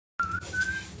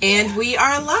And we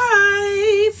are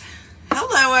live.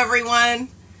 Hello, everyone.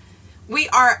 We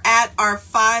are at our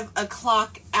 5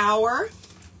 o'clock hour.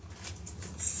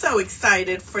 So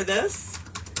excited for this.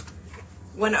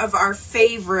 One of our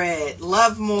favorite,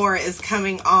 Love More, is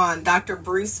coming on. Dr.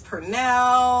 Bruce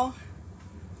Purnell.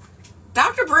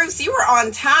 Dr. Bruce, you were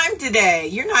on time today.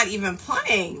 You're not even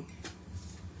playing.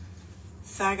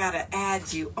 So I got to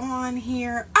add you on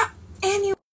here. And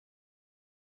you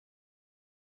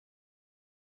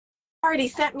already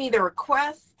sent me the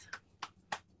request.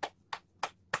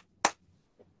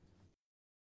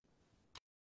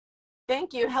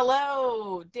 Thank you.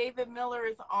 Hello. David Miller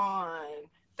is on.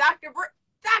 Dr.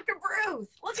 Bruce,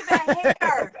 look at that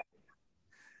hair.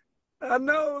 I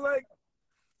know, like,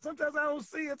 sometimes I don't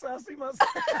see it, so I see myself.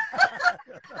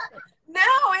 No,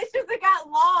 it's just it got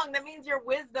long. That means your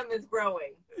wisdom is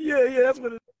growing. Yeah, that's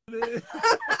what it is.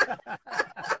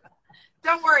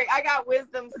 Don't worry, I got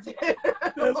wisdoms too.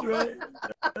 That's right.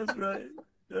 That's right.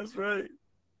 That's right.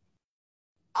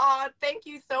 Thank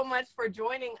you so much for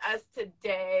joining us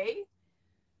today.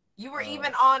 You were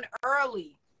even on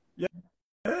early. Yeah,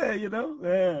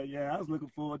 I was looking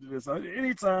forward to this.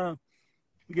 Anytime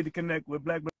we get to connect with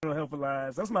Black Mental Health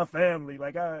Alliance, that's my family.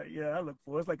 Like, I look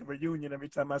for it. It's like a reunion every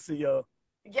time I see y'all.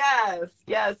 Yes.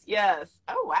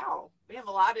 Oh, wow. We have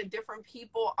a lot of different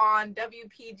people on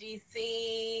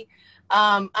WPGC.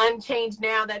 Unchanged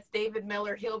Now, that's David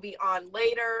Miller. He'll be on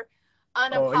later.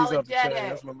 Unapologetic.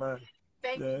 That's my mind.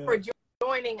 Thank you for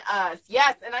joining us.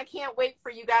 Yes, and I can't wait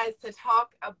for you guys to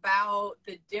talk about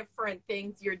the different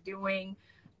things you're doing.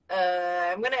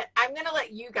 I'm gonna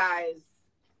let you guys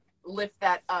lift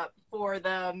that up for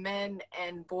the Men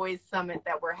and Boys Summit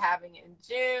that we're having in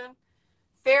June.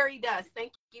 Fairy Dust,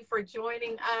 thank you for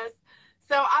joining us.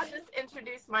 So I'll just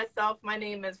introduce myself. My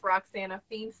name is Roxana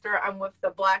Feemster. I'm with the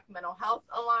Black Mental Health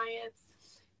Alliance.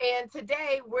 And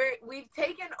today we've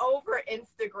taken over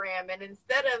Instagram, and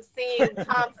instead of seeing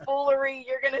tomfoolery,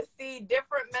 you're going to see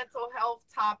different mental health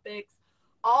topics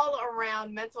all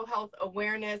around mental health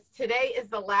awareness. Today is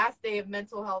the last day of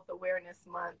Mental Health Awareness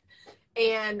Month.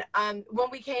 And when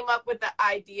we came up with the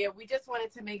idea, we just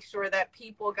wanted to make sure that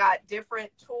people got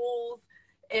different tools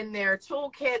in their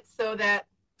toolkit so that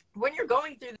when you're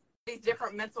going through these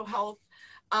different mental health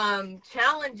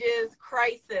challenges,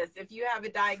 crisis, if you have a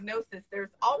diagnosis,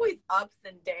 there's always ups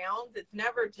and downs. It's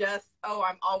never just, oh,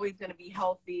 I'm always going to be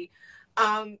healthy.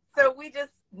 So we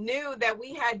just knew that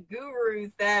we had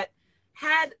gurus that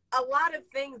had a lot of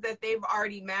things that they've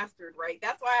already mastered, right?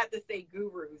 That's why I have to say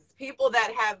gurus, people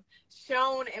that have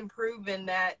shown and proven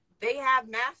that they have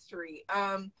mastery.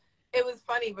 It was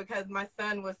funny because my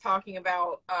son was talking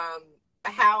about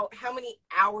how many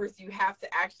hours you have to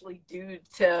actually do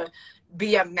to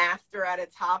be a master at a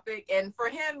topic. And for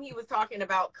him, he was talking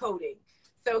about coding.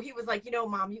 So he was like,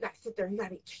 Mom, you got to sit there and you got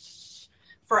to be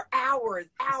for hours.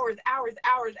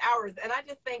 And I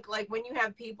just think, like, when you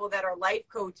have people that are life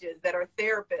coaches, that are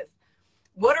therapists,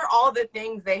 what are all the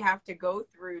things they have to go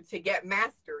through to get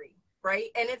mastery,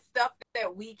 right? And it's stuff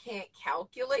that we can't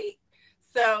calculate.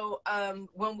 So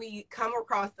when we come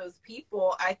across those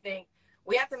people, I think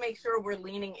we have to make sure we're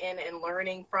leaning in and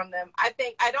learning from them. I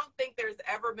don't think there's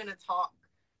ever been a talk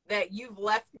that you've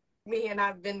left me and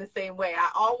I've been the same way. I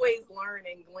always learn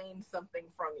and glean something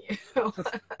from you.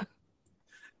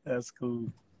 That's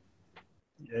cool.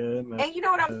 Yeah, man. And you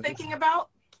know what I'm thinking about?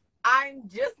 I'm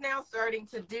just now starting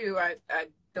to do, I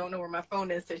don't know where my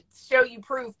phone is, to show you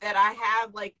proof that I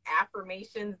have like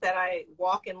affirmations that I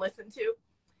walk and listen to.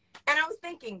 And I was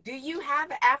thinking, do you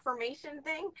have an affirmation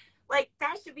thing? Like,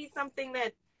 that should be something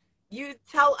that you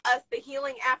tell us the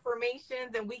healing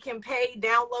affirmations and we can pay,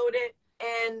 download it,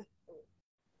 and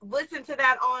listen to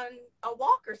that on a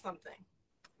walk or something.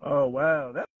 Oh,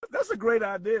 wow. That's a great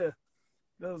idea.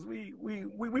 Because we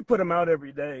put them out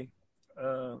every day.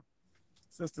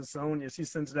 Sister Sonia, she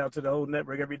sends it out to the whole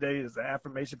network every day as an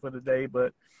affirmation for the day.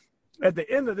 But at the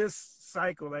end of this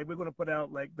cycle, like, we're going to put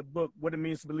out like the book, What It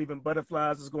Means to Believe in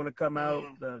Butterflies, is going to come out,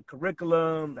 the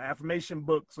curriculum, the affirmation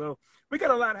book. So we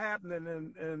got a lot happening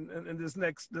in this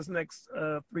next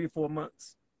 3 or 4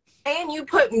 months. And you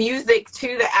put music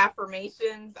to the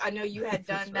affirmations. I know you had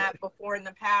done that before in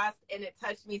the past, and it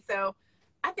touched me. So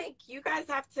I think you guys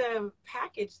have to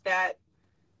package that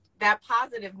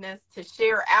positiveness to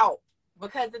share out,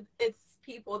 because it's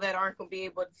people that aren't going to be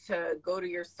able to go to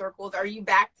your circles. Are you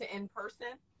back to in person?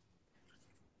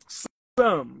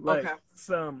 Some,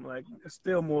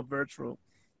 still more virtual.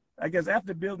 I guess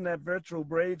after building that virtual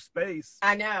brave space,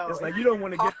 I know it's like you don't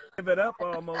want to give it up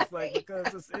almost, like,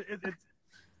 because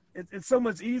it's so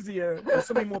much easier and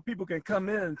so many more people can come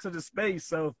in to the space.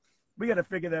 So we got to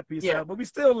figure that piece Yeah. out. But we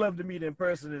still love to meet in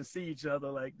person and see each other.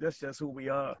 Like, that's just who we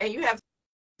are. And you have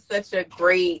such a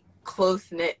great,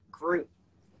 close-knit group.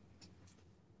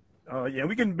 Oh, yeah.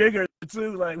 We getting bigger,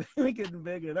 too. Like, we getting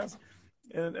bigger.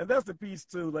 And that's the piece,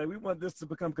 too. Like, we want this to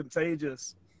become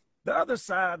contagious. The other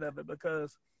side of it,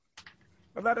 because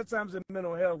a lot of times in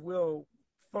mental health, we'll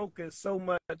focus so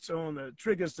much on the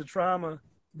triggers to trauma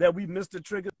that we miss the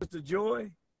triggers to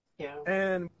joy. Yeah.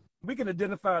 And we can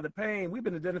identify the pain. We've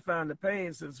been identifying the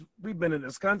pain since we've been in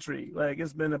this country. Like,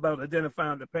 it's been about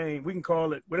identifying the pain. We can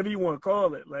call it whatever you want to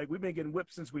call it. Like, we've been getting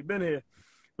whipped since we've been here.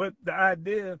 But the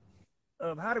idea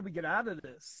of how do we get out of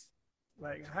this?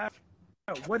 Like,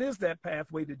 what is that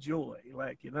pathway to joy?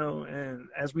 Like, you know, and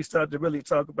as we start to really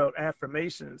talk about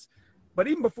affirmations, but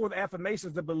even before the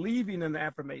affirmations, the believing in the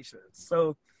affirmations.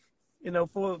 So, you know,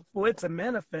 for it to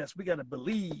manifest, we got to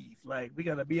believe. Like, we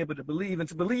got to be able to believe. And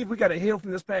to believe, we got to heal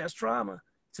from this past trauma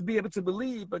to be able to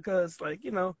believe. Because, like,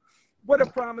 you know, what are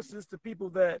promises to people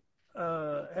that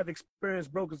have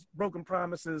experienced broken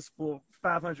promises for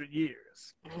 500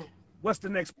 years? What's the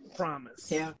next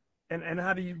promise? Yeah. And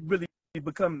how do you really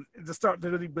start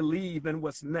to really believe in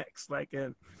what's next? Like,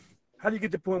 and how do you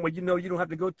get to the point where you know you don't have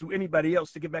to go through anybody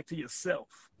else to get back to yourself?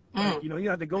 Like, you know, you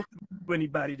don't have to go through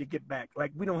anybody to get back.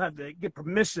 Like, we don't have to get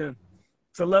permission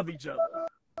to love each other,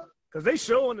 because they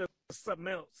showing us something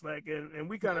else. Like, and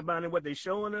we kind of buying what they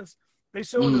showing us. They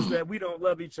showing us that we don't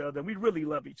love each other. We really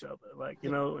love each other. Like,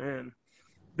 you know, and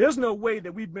there's no way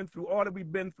that we've been through all that we've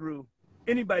been through.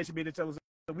 Anybody should be able to tell us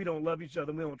that we don't love each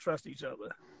other. We don't trust each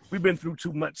other. We've been through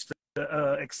too much to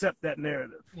accept that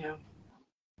narrative. Yeah.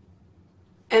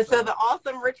 And so the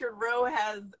awesome Richard Rowe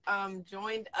has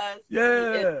joined us.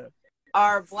 Yeah.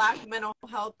 Our Black Mental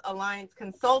Health Alliance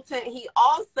consultant. He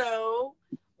also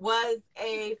was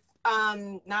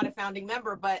not a founding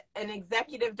member, but an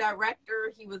executive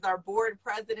director. He was our board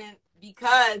president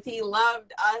because he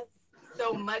loved us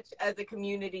so much as a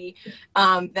community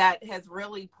that has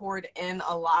really poured in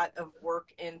a lot of work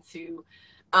into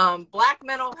Black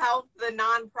mental health, the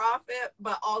nonprofit,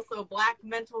 but also Black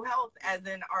mental health as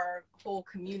in our whole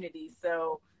community.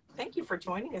 So thank you for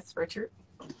joining us, Richard.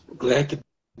 Glad to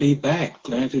be back.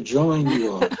 Glad to join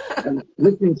you all. I'm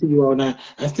listening to you all now.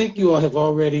 I think you all have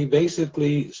already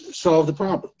basically solved the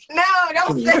problem. No,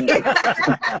 don't say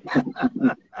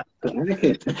that.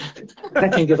 I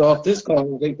can get off this call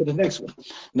and wait for the next one.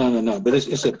 No. But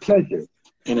it's a pleasure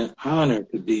and an honor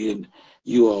to be in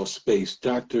you all's space.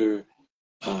 Dr.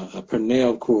 Purnell,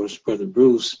 of course, Brother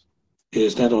Bruce,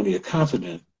 is not only a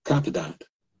confidant,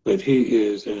 but he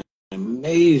is an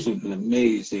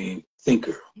amazing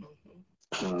thinker,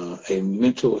 a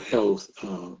mental health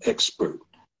expert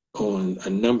on a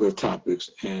number of topics,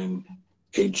 and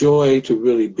a joy to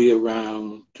really be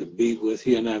around, to be with.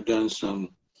 He and I have done some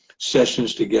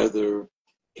sessions together.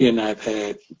 He and I have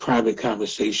had private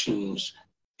conversations.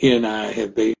 He and I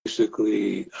have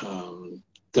basically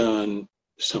done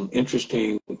some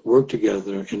interesting work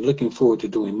together, and looking forward to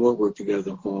doing more work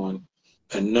together on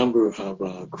a number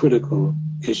of critical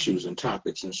issues and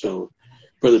topics. And so,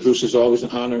 Brother Bruce, it's always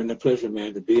an honor and a pleasure,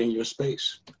 man, to be in your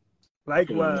space.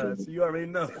 Likewise, you already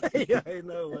know. You already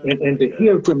know. And to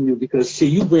hear from you, because, see,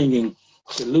 you bringing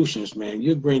solutions, man.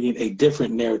 You're bringing a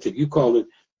different narrative. You call it,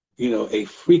 you know, a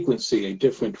frequency, a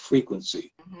different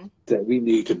frequency that we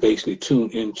need to basically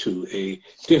tune into, a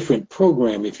different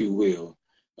program, if you will.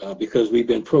 Because we've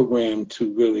been programmed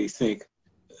to really think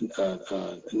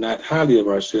not highly of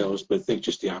ourselves, but think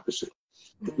just the opposite.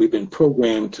 We've been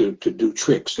programmed to do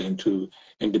tricks and to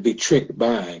be tricked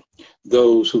by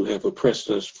those who have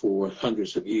oppressed us for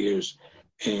hundreds of years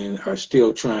and are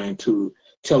still trying to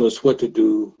tell us what to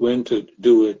do, when to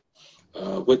do it,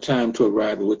 what time to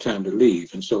arrive and what time to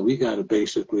leave. And so we got to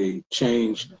basically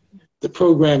change the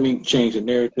programming, change the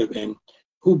narrative, and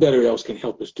who better else can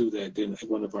help us do that than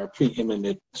one of our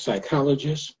preeminent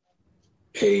psychologists,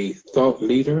 a thought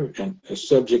leader, and a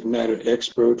subject matter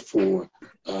expert for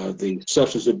the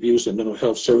Substance Abuse and Mental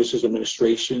Health Services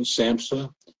Administration, SAMHSA,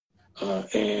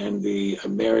 and the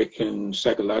American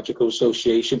Psychological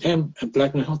Association, and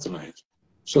Black Mental Health Alliance.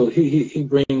 So he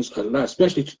brings a lot,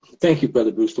 especially, thank you,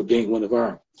 Brother Bruce, for being one of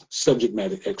our subject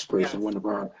matter experts and one of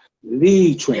our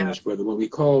lead trainers, brother. When we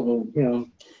call on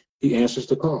him, he answers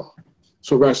the call.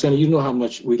 So, Roxana, you know how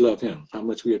much we love him, how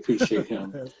much we appreciate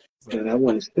him. And I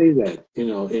want to say that, you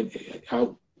know,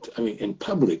 in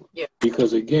public,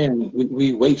 because, again,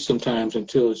 we wait sometimes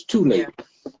until it's too late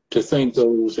to thank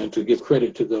those and to give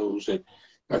credit to those that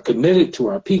are committed to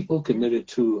our people, committed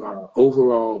to our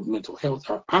overall mental health,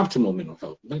 our optimal mental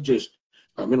health, not just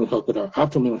our mental health, but our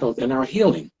optimal mental health and our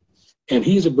healing. And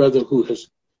he's a brother who has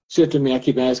said to me, I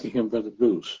keep asking him, Brother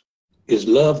Bruce, Is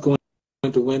love going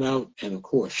to win out? And of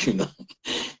course, you know,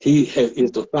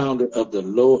 is the founder of the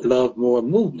Love More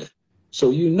movement.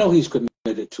 So you know he's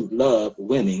committed to love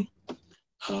winning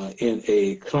in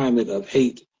a climate of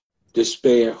hate,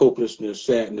 despair, hopelessness,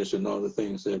 sadness, and all the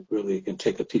things that really can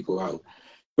take a people out.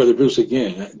 Brother Bruce,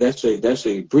 again, that's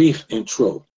a brief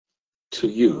intro to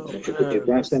you. If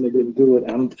Roxanne didn't do it,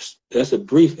 that's a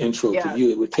brief intro to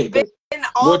you. It would take us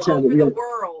more time. All over the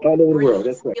world. All over the world.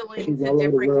 That's right. He's all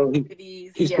over the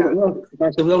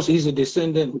world. He's a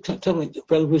descendant. Tell me,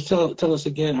 Brother Bruce, tell us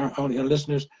again, our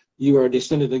listeners, you are a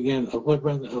descendant again of what,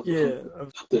 brother? Of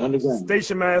the underground.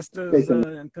 Station masters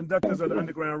and conductors of the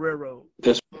Underground Railroad.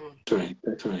 That's right.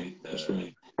 That's right. That's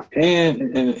right.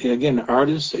 And again, an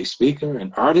artist, a speaker,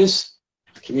 an artist,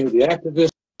 community activist.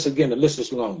 Again, the list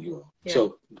is long, you all. Yeah.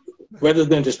 So rather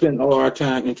than to spend all our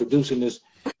time introducing this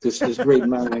great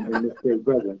mind and this great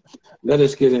brother, let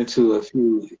us get into a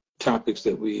few topics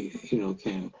that we, you know,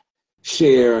 can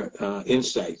share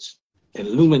insights,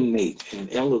 illuminate,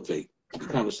 and elevate the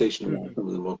conversation around some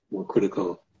of the more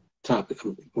critical topics,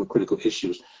 more critical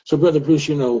issues. So, Brother Bruce,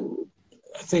 you know,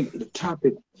 I think the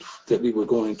topic that we were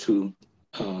going to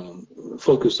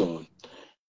focus on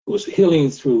was healing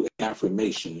through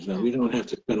affirmations. Now, we don't have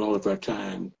to spend all of our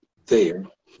time there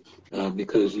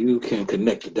because you can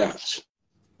connect the dots.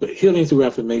 But healing through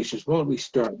affirmations, why don't we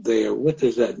start there? What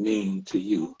does that mean to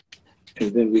you?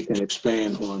 And then we can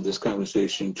expand on this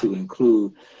conversation to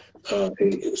include a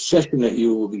session that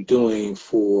you will be doing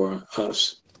for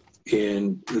us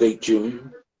in late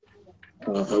June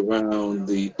around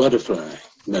the butterfly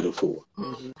metaphor,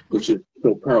 which is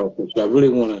so powerful. So I really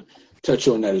want to touch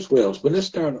on that as well. But let's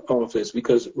start off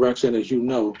because Roxanne, as you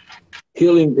know,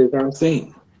 healing is our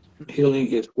thing. Healing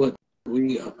is what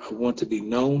we want to be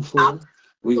known for.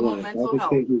 We want to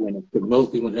advocate, we want to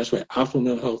promote, that's right, optimal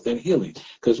mental health and healing.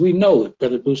 Because we know, as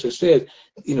Brother Bruce has said,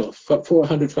 you know,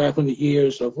 400, 500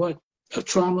 years of what? Of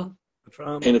trauma.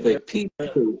 And if a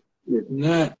people is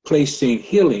not placing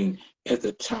healing at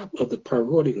the top of the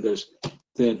priority list,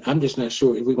 then I'm just not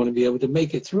sure if we're going to be able to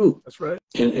make it through. That's right.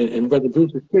 And Brother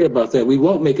Bruce is clear about that. We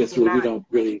won't make it through if we don't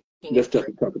really lift up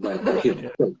and talk about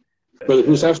healing. So, Brother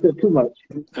Bruce, I've said too much.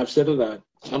 I've said a lot.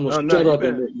 I'm going to start off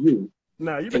and let you.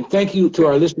 And thank you to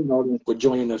our listening audience for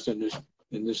joining us in this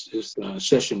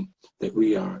session that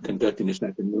we are conducting this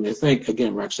afternoon. And thank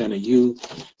again, Roxanne, you,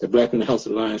 the Black Mental Health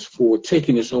Alliance, for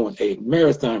taking us on a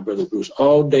marathon, Brother Bruce,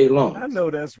 all day long. I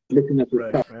know that's lifting up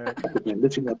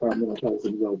lifting up our mental health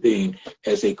and well-being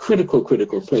as a critical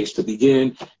place to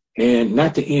begin, and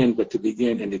not to end, but to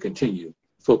begin and to continue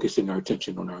focusing our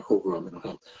attention on our overall mental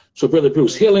health. So, Brother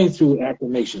Bruce, healing through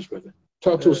affirmations, brother.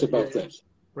 Talk to us about that.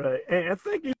 Right, and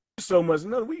thank you so much.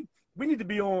 No, we need to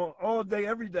be on all day,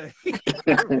 every day.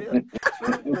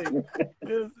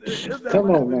 Come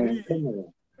on, man. Come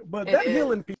on. But that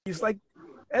healing piece, like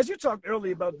as you talked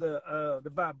earlier about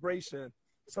the vibration.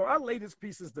 So our latest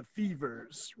piece is the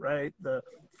fevers, right? The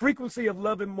frequency of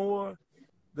loving more,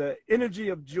 the energy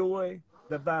of joy,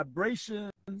 the vibration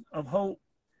of hope,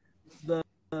 the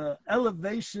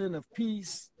elevation of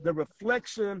peace, the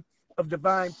reflection of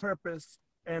divine purpose,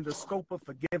 and the scope of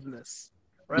forgiveness.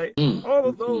 Right, all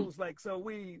of those, like, so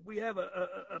we have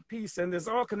a piece, and it's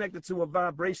all connected to a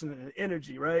vibration and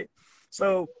energy, right?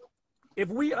 So if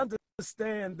we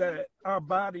understand that our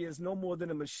body is no more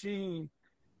than a machine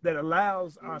that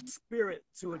allows our spirit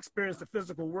to experience the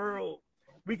physical world,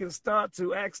 we can start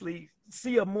to actually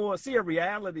see a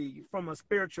reality from a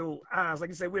spiritual eyes. Like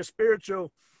you say, we're spiritual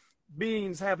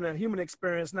beings having a human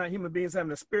experience, not human beings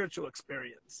having a spiritual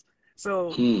experience.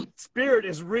 So spirit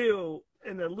is real,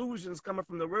 and the illusions coming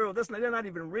from the world, they're not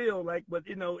even real. Like, but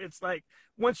you know, it's like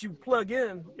once you plug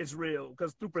in, it's real,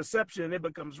 because through perception it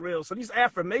becomes real. So these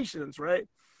affirmations, right,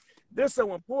 they're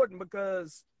so important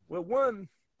because, well, one,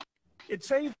 it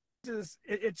changes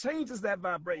that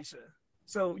vibration.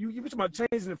 So you talk about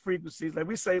changing the frequencies. Like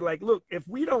we say, like, look, if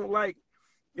you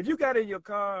got in your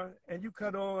car and you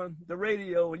cut on the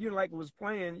radio and you didn't like what was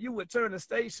playing, you would turn the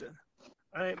station.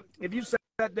 Right? If you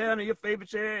sat down in your favorite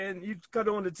chair and you cut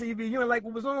on the TV, you didn't like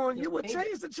what was on, you would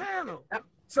change the channel.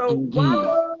 So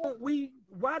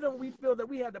why don't we feel that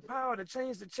we have the power to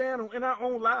change the channel in our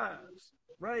own lives,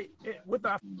 right? With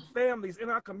our families, in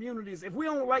our communities. If we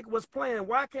don't like what's playing,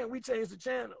 why can't we change the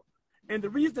channel? And the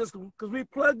reason is because we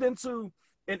plugged into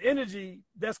an energy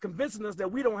that's convincing us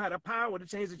that we don't have the power to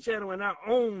change the channel in our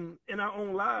own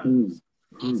lives.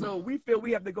 So we feel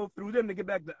we have to go through them to get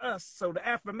back to us. So the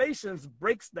affirmations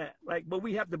breaks that, like, but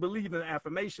we have to believe in the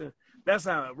affirmation. That's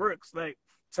how it works. Like,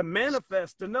 to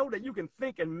manifest, to know that you can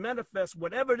think and manifest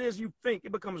whatever it is you think,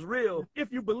 it becomes real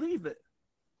if you believe it.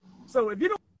 So if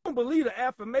you don't believe the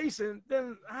affirmation,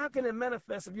 then how can it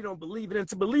manifest if you don't believe it? And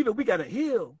to believe it, we got to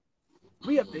heal.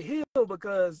 We have to heal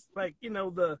because, like, you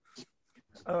know,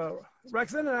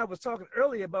 Roxanne and I was talking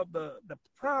earlier about the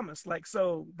promise. Like,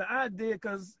 so the idea,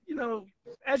 because, you know,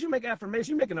 as you make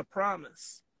affirmation, you're making a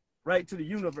promise, right, to the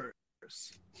universe.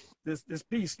 This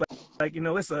piece, like, you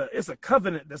know, it's a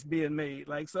covenant that's being made.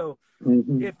 Like, so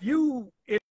if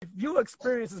your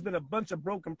experience has been a bunch of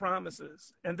broken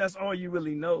promises and that's all you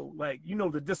really know, like, you know,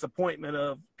 the disappointment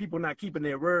of people not keeping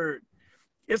their word,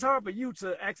 it's hard for you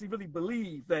to actually really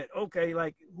believe that, okay,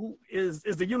 like, who is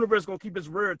the universe going to keep its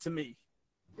word to me?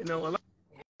 You know, a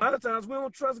lot of times we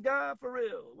don't trust God for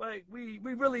real. Like, we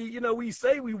really, you know, we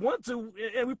say we want to,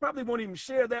 and we probably won't even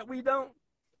share that we don't.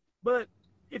 But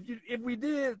if we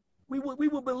did, we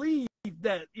would believe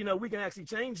that, you know, we can actually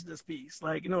change this piece.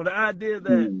 Like, you know, the idea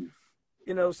that,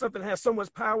 you know, something has so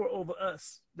much power over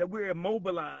us that we're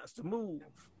immobilized to move.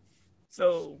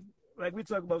 So, like, we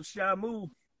talk about Shamu,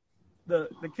 the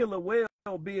killer whale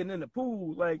being in the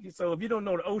pool. Like, so if you don't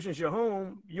know the ocean's your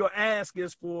home, your ask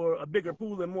is for a bigger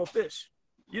pool and more fish.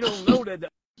 You don't know that the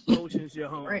ocean's your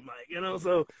home, right? Like, you know,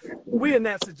 so we're in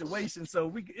that situation. So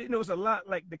we, you know, it's a lot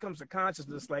like that comes to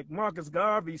consciousness. Like Marcus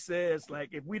Garvey says, like,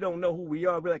 if we don't know who we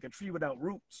are, we're like a tree without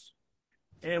roots.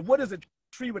 And what is a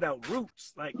tree without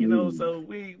roots? Like, you know, so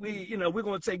we you know, we're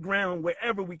going to take ground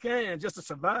wherever we can just to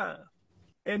survive.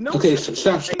 And no, okay, so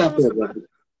stop there, brother.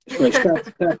 Right,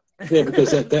 stop there,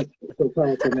 because that's so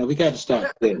powerful. Now we got to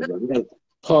stop there. Brother. We got to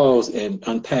pause and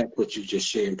unpack what you just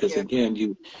shared, because again,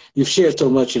 you've shared so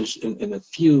much in a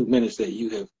few minutes that you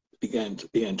have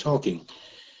began talking.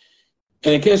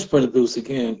 And I guess, Brother Bruce,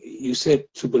 again, you said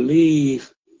to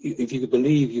believe, if you could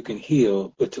believe, you can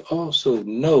heal, but to also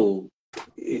know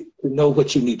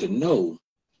what you need to know,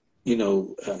 you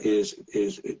know, is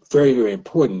very, very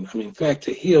important. I mean, in fact,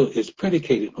 to heal is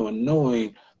predicated on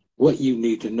knowing what you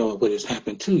need to know, what has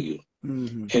happened to you.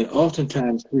 And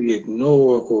oftentimes we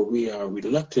ignore, or we are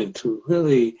reluctant to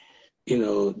really, you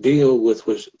know, deal with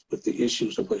the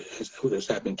issues of what has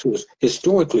happened to us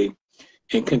historically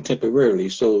and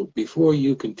contemporarily. So before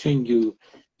you continue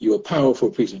your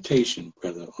powerful presentation,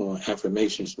 brother, on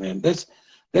affirmations, man, let's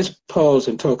pause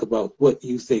and talk about what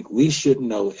you think we should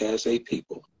know as a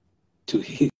people to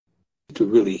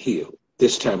really heal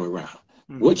this time around.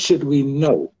 What should we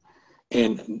know?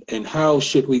 And how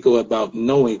should we go about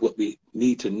knowing what we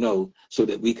need to know so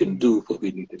that we can do what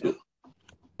we need to do?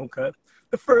 Okay.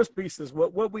 The first piece is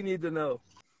what we need to know,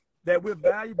 that we're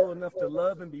valuable enough to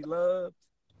love and be loved.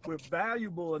 We're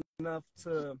valuable enough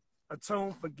to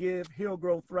atone, forgive, heal,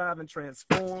 grow, thrive, and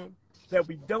transform. That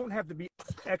we don't have to be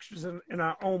extras in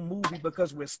our own movie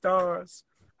because we're stars.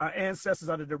 Our ancestors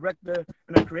are the director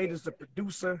and our creator's the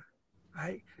producer.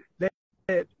 Right?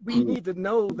 That we need to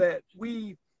know that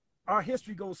our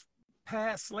history goes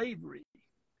past slavery.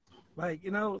 Like,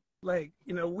 you know,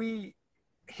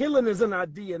 healing is in our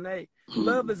DNA.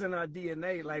 Love is in our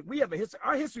DNA. Like, we have a history.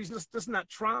 Our history is just not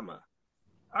trauma.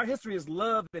 Our history is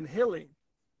love and healing.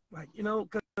 Like, you know,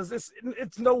 because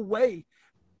it's no way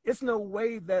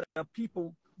that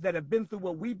people that have been through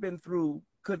what we've been through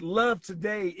could love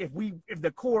today if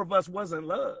the core of us wasn't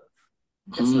love.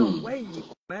 It's no way,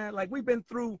 man. Like, we've been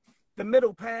through the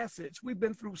Middle Passage. We've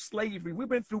been through slavery. We've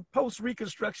been through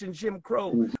post-Reconstruction Jim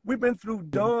Crow. We've been through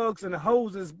dogs and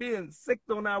hoses being sicked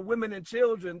on our women and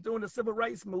children during the Civil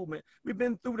Rights Movement. We've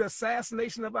been through the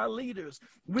assassination of our leaders.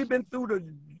 We've been through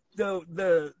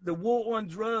the war on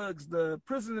drugs, the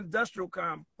prison industrial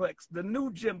complex, the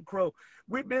new Jim Crow.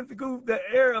 We've been through the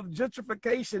era of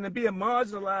gentrification and being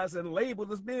marginalized and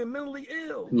labeled as being mentally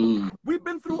ill. We've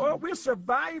been through we're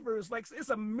survivors. Like, it's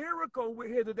a miracle we're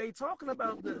here today talking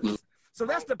about this. So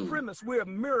that's the premise. We're a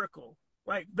miracle.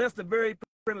 Like, that's the very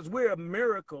premise. We're a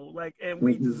miracle. Like, and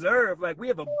we deserve, like, we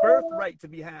have a birthright to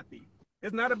be happy.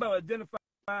 It's not about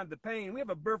identifying the pain. We have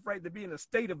a birthright to be in a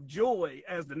state of joy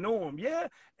as the norm. Yeah,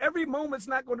 every moment's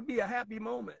not going to be a happy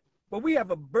moment, but we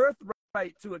have a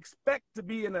birthright to expect to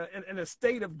be in a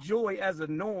state of joy as a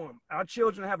norm. Our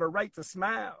children have a right to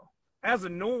smile as a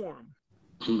norm,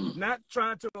 not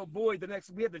trying to avoid the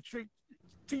next. We have to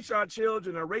teach our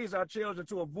children or raise our children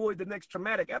to avoid the next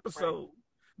traumatic episode.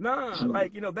 Nah,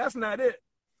 like, you know, that's not it.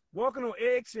 Walking on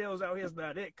eggshells out here is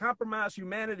not it. Compromised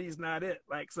humanity is not it.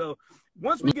 Like, so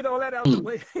once we get all that out of the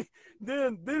way,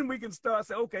 then we can start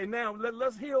saying, okay, now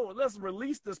let's heal, let's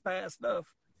release this past stuff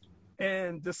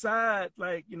and decide,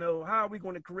 like, you know, how are we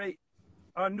going to create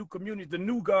our new community, the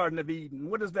new Garden of Eden?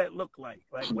 What does that look like?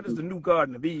 Like, what is the new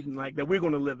Garden of Eden like that we're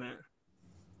going to live in?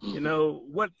 You know,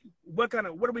 what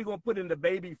are we going to put in the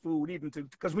baby food even to,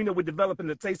 because we know we're developing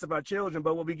the taste of our children,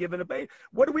 but what we giving the baby,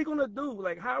 what are we going to do?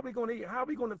 Like, how are we going to eat? How are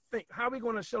we going to think? How are we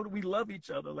going to show that we love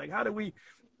each other? Like, how do we,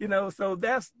 you know, so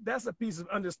that's a piece of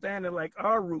understanding, like,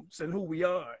 our roots and who we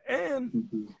are. And,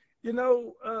 you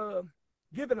know,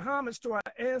 giving homage to our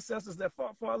ancestors that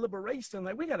fought for our liberation.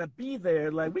 Like, we got to be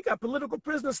there. Like, we got political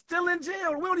prisoners still in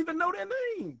jail. We don't even know their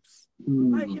names.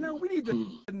 Like, you know, we need to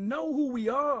know who we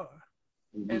are.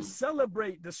 And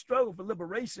celebrate the struggle for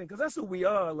liberation, because that's who we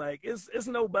are. Like, it's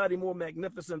nobody more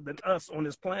magnificent than us on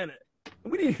this planet.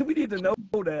 We need to know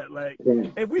that. Like,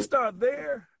 if we start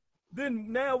there,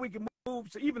 then now we can move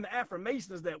to even the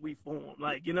affirmations that we form.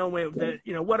 Like, you know,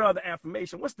 what are the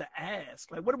affirmations? What's the ask?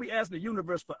 Like, what are we asking the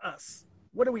universe for us?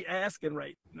 What are we asking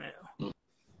right now?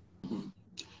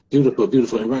 Beautiful,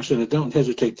 beautiful. And Roxana, don't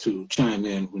hesitate to chime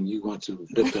in when you want to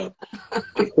lift up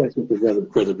a question for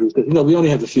Brother Bruce. Because, you know, we only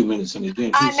have a few minutes, and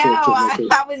again, I know.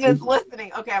 I was just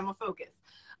listening. Okay, I'm gonna focus.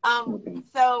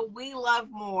 So We Love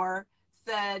More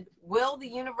said, "Will the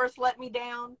universe let me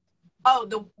down?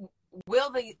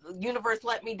 Will the universe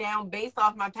let me down based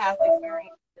off my past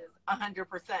experiences?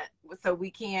 100%. So we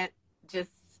can't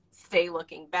just stay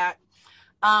looking back."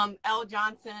 L.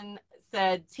 Johnson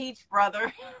said, "Teach,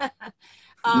 brother."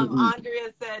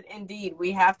 Andrea said, "Indeed,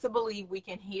 we have to believe we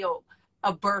can heal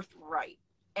a birthright."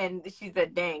 And she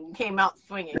said, "Dang, you came out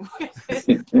swinging." Yes,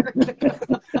 he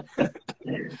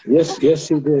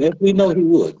did. As we know he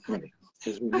would. Right.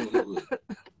 As we know he would.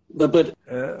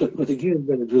 But again,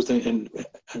 Brother Bruce, and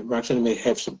Roxana may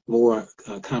have some more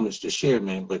comments to share,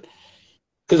 man. But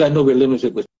because I know we're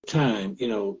limited with time, you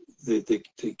know, the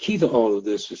key to all of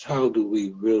this is, how do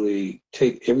we really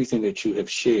take everything that you have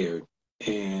shared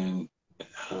and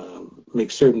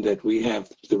make certain that we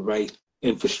have the right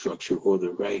infrastructure or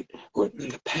the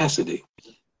capacity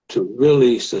to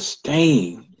really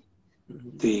sustain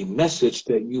the message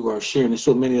that you are sharing. And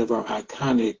so many of our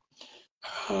iconic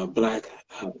Black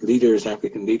leaders,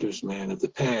 African leaders, man, of the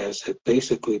past have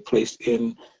basically placed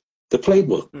in the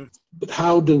playbook. But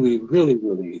how do we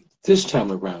really, this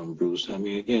time around, Bruce, I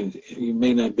mean, again, you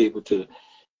may not be able to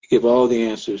give all the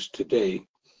answers today,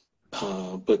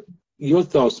 but your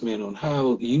thoughts, man, on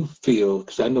how you feel,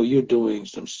 because I know you're doing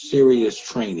some serious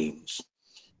trainings,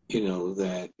 you know,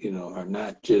 that, you know, are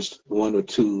not just 1 or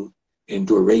 2 in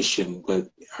duration, but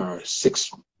are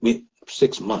 6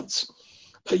 months,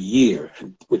 a year,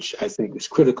 which I think is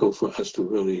critical for us to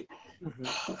really,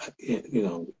 you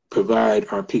know, provide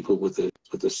our people with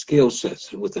the skill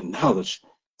sets and with the knowledge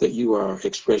that you are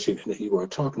expressing and that you are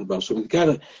talking about. So if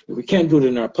we can't do it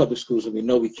in our public schools, and we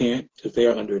know we can't because they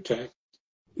are under attack,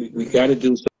 we got to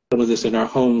do some of this in our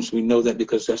homes. We know that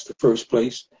because that's the first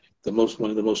place, one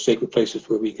of the most sacred places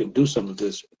where we can do some of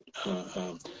this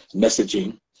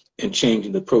messaging and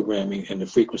changing the programming and the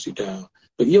frequency down.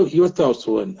 But your thoughts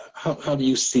on how do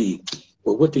you see,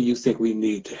 or what do you think we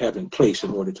need to have in place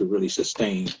in order to really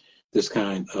sustain this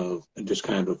kind of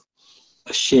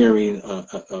sharing,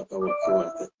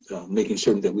 or making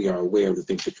certain that we are aware of the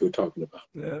things that you're talking about?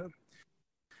 Yeah,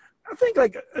 I think,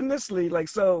 like, initially, like,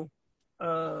 so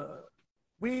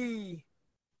we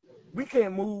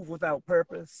can't move without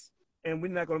purpose, and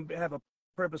we're not going to have a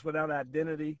purpose without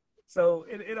identity. So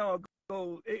it all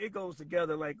goes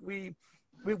together. Like, we're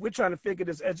trying to figure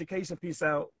this education piece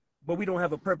out, but we don't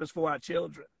have a purpose for our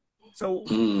children. So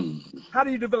how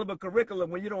do you develop a curriculum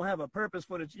when you don't have a purpose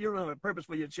for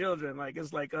your children? Like,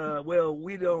 it's like, well,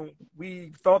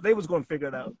 we thought they was going to figure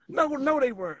it out. No,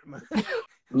 they weren't, man.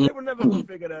 They were never going to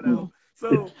figure that out.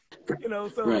 So, you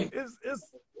know,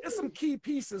 it's some key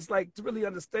pieces, like, to really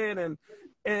understand.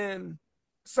 And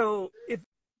so if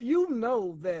you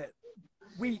know that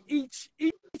we each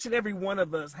and every one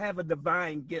of us have a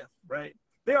divine gift, right?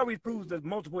 They always prove that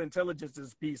multiple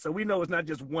intelligences piece. So we know it's not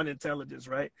just one intelligence,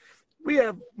 right? We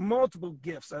have multiple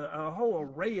gifts, a whole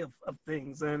array of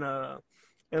things. And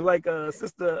like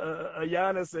Sister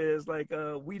Ayana says, like,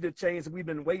 we the change that we've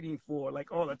been waiting for,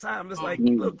 like, all the time. It's like,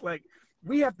 look, like,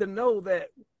 we have to know that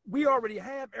we already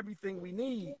have everything we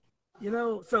need, you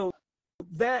know? So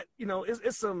that, you know,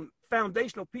 it's some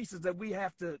foundational pieces that we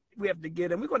have to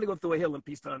get, and we're going to go through a healing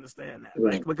piece to understand that,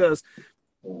 right? Because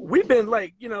we've been,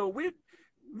 like, you know,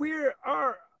 we're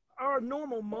our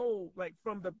normal mode, like,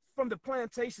 from the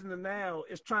plantation to now,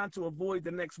 is trying to avoid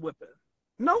the next whipping.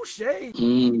 No shade,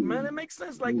 man. It makes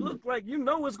sense. Like, look, like, you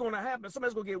know what's going to happen.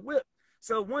 Somebody's going to get whipped.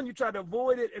 So one, you try to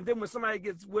avoid it, and then when somebody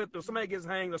gets whipped or somebody gets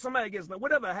hanged or somebody gets,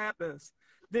 whatever happens,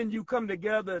 then you come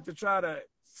together to try to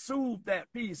soothe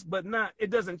that piece, but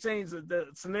it doesn't change the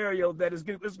scenario that it's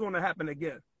going to happen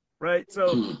again, right?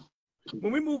 So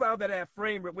when we move out of that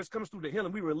framework, which comes through the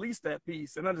healing, we release that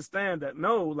piece and understand that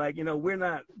no, like, you know, we're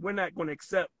not going to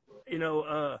accept, you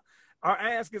know, our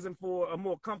ask isn't for a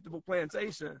more comfortable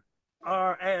plantation.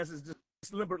 Our ask is just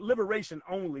liberation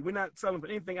only. We're not selling for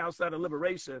anything outside of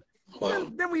liberation.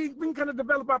 Wow. Then we can kind of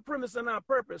develop our premise and our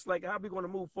purpose, like how we're going to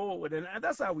move forward. And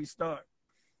that's how we start.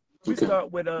 We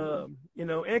start with, you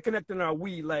know, and connecting our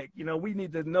we, like, you know, we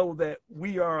need to know that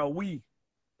we are a we.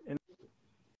 And,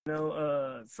 you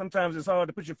know, sometimes it's hard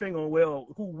to put your finger on, well,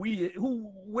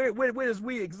 where does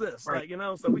we exist? Right. Like, you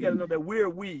know, so we got to know that we're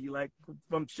we, like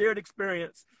from shared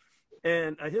experience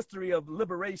and a history of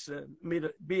liberation,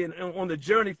 being on the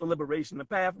journey for liberation. The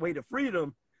pathway to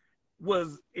freedom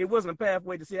wasn't a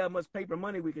pathway to see how much paper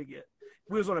money we could get.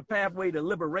 We was on a pathway to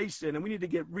liberation, and we need to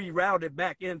get rerouted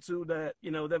back into that, you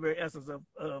know, the very essence of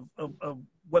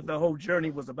what the whole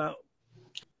journey was about.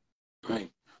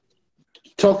 Right.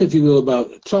 Talk, if you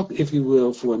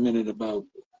will, for a minute about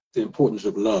the importance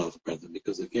of love, brother,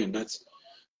 because again, that's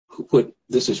what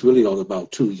this is really all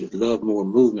about too. Is love more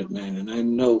movement, man. And I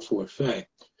know for a fact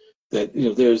that,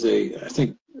 you know, I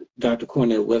think Dr.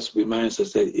 Cornell West reminds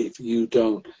us that if you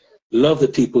don't love the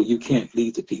people, you can't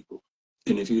lead the people.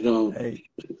 And if you don't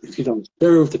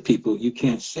serve the people, you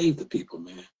can't save the people,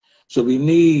 man. So we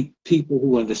need people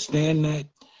who understand that.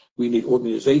 We need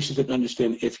organizations that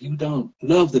understand if you don't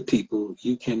love the people,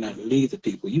 you cannot lead the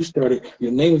people.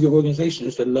 Your name of your organization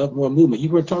is the Love More Movement. You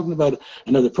were talking about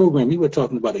another program. You were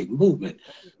talking about a movement.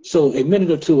 So a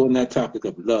minute or two on that topic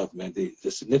of love, man, the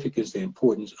significance, the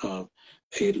importance of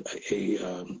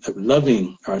of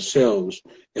loving ourselves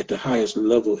at the highest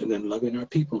level and then loving our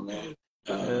people, man.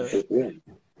 As well.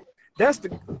 That's the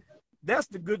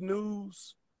good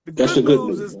news. The good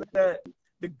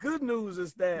news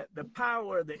is that the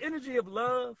power, the energy of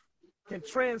love can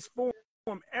transform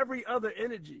every other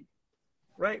energy,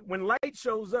 right? When light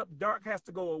shows up, dark has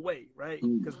to go away, right?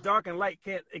 Because dark and light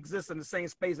can't exist in the same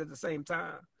space at the same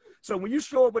time. So when you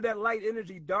show up with that light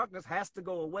energy, darkness has to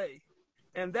go away.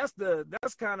 And that's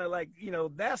kind of like, you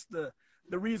know, that's the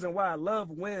reason why love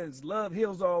wins. Love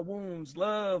heals all wounds.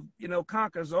 Love, you know,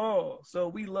 conquers all. So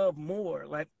we love more.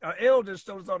 Like our elders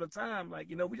told us all the time, like,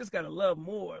 you know, we just got to love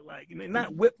more. Like, you know,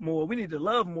 not whip more. We need to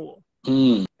love more.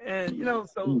 And, you know,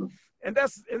 so, and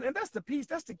that's the piece.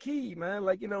 That's the key, man.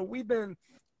 Like, you know, we've been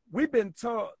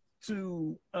taught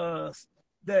to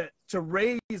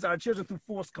raise our children through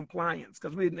forced compliance,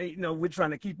 because we're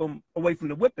trying to keep them away from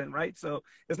the whipping, right? So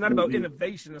it's not about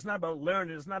innovation, it's not about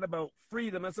learning, it's not about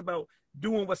freedom, it's about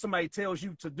doing what somebody tells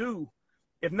you to do.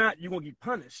 If not, you're gonna get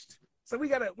punished. So we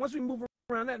gotta, once we move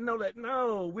around that, know that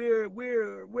no, we're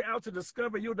out to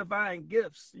discover your divine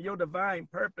gifts, your divine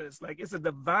purpose. Like, it's a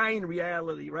divine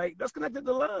reality, right? That's connected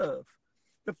to love.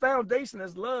 The foundation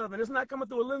is love, and it's not coming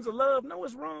through a lens of love. No,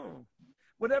 it's wrong.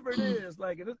 Whatever it is,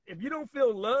 like, if you don't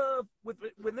feel love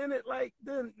within it, like,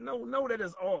 then know that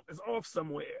it's off. It's off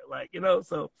somewhere, like, you know.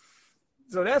 So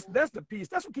that's the piece.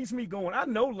 That's what keeps me going. I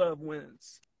know love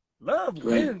wins. Love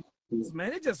wins,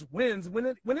 man. It just wins when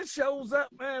it shows up,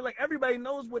 man. Like, everybody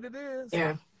knows what it is.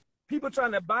 Yeah. People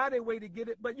trying to buy their way to get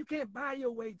it, but you can't buy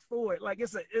your way for it. Like,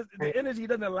 the energy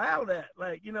doesn't allow that.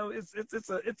 Like, you know, it's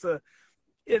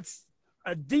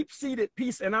a deep-seated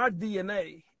piece in our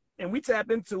DNA. And we tap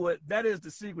into it. That is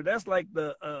the secret. That's like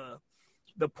the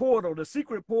portal, the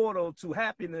secret portal to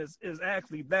happiness is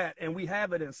actually that. And we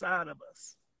have it inside of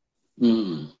us.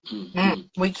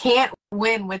 We can't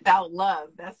win without love.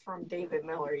 That's from David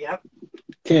Miller. Yep.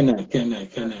 Cannot.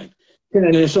 And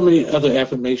there's so many other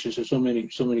affirmations. There's so many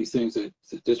things that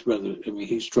this brother, I mean,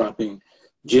 he's dropping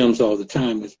gems all the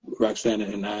time, as Roxana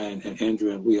and I and Andrew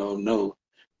and we all know.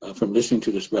 From listening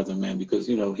to this brother, man, because,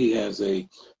 you know, he has a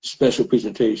special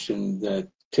presentation that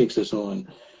takes us on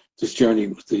this journey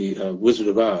with the Wizard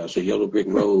of Oz, the Yellow Brick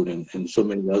Road, and so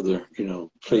many other, you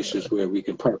know, places where we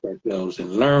can park ourselves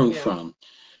and learn from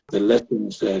the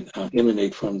lessons that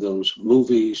emanate from those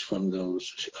movies, from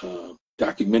those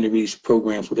documentaries,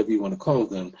 programs, whatever you want to call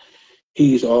them.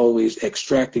 He's always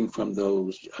extracting from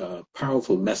those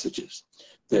powerful messages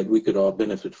that we could all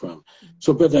benefit from.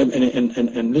 So, brother,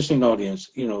 and listening audience,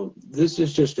 you know, this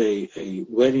is just a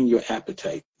whetting your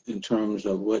appetite in terms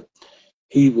of what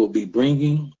he will be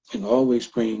bringing and always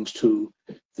brings to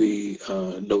the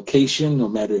location, no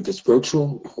matter if it's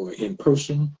virtual or in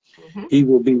person. He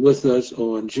will be with us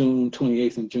on June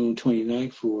 28th and June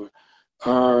 29th for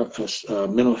our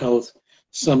mental health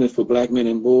summit for Black men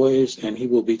and boys, and he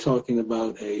will be talking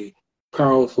about a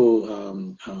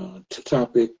powerful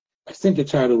topic. I think the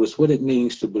title was "What It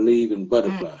Means to Believe in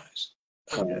Butterflies,"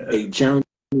 a journey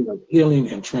of healing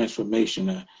and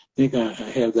transformation. think I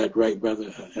have that right,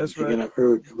 brother. That's Again, right. I've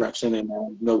heard Roxanne, and I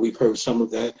know we've heard some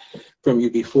of that from you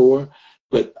before.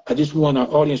 But I just want our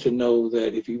audience to know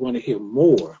that if you want to hear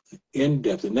more in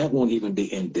depth, and that won't even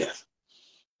be in depth,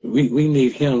 we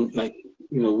need him, like,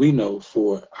 we know,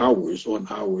 for hours on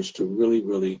hours to really,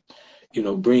 really,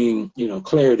 bring,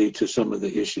 clarity to some of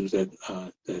the issues that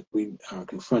we are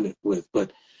confronted with.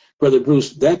 But Brother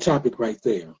Bruce, that topic right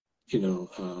there,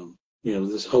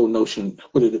 this whole notion,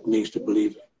 what it means to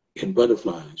believe in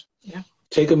butterflies. Yeah.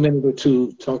 Take a minute or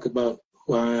two, talk about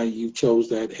why you chose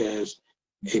that as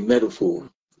a metaphor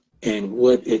and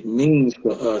what it means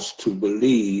for us to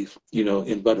believe,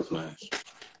 in butterflies.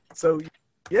 So,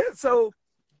 yeah, so,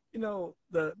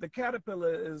 the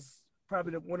caterpillar is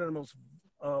probably one of the most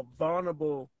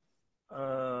vulnerable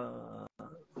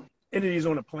entities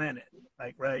on the planet,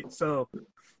 like, right? So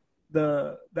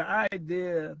the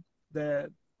idea that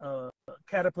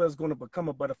caterpillar is going to become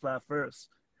a butterfly first,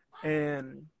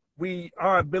 and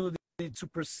our ability to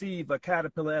perceive a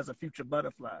caterpillar as a future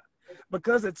butterfly,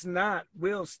 because it's not,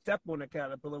 we'll step on the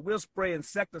caterpillar, we'll spray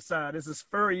insecticide, it's this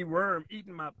furry worm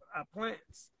eating our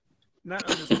plants, not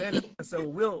understanding. So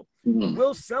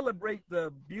we'll celebrate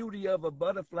the beauty of a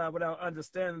butterfly without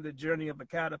understanding the journey of a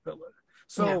caterpillar.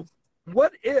 So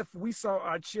what if we saw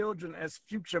our children as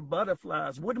future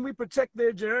butterflies? Wouldn't we protect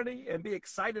their journey and be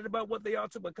excited about what they are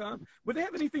to become? Would they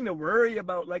have anything to worry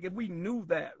about? Like, if we knew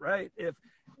that, right?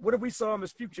 What if we saw them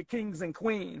as future kings and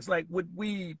queens? Like, would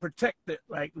we protect it?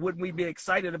 Like, wouldn't we be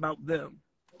excited about them?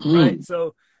 Right?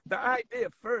 So the idea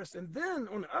first, and then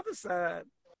on the other side,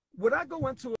 would I go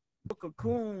into a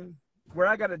cocoon where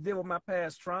I got to deal with my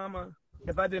past trauma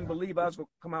if I didn't believe I was going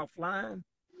to come out flying?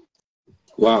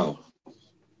 Wow.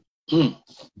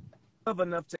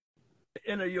 Enough to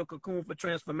enter your cocoon for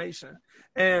transformation.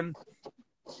 And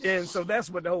so that's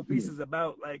what the whole piece is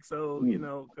about. Like, so,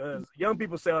 because young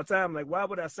people say all the time, like, why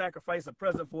would I sacrifice a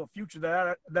present for a future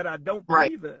that I don't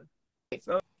believe in?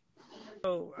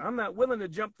 So I'm not willing to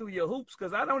jump through your hoops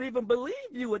because I don't even believe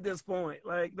you at this point.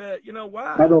 Like that,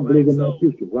 why? I don't believe in my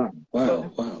future.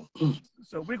 Wow.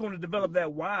 So we're going to develop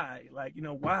that why. Like,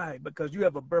 why? Because you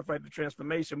have a birthright to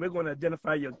transformation. We're going to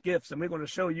identify your gifts, and we're going to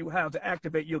show you how to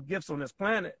activate your gifts on this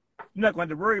planet. You're not going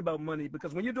to worry about money,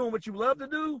 because when you're doing what you love to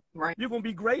do, you're going to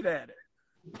be great at it.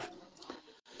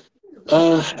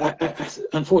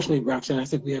 Unfortunately, Roxanne, I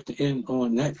think we have to end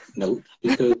on that note,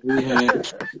 because we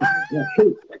have.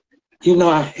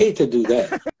 I hate to do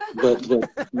that, but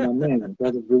my man,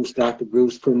 Brother Bruce, Dr.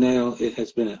 Bruce Purnell, it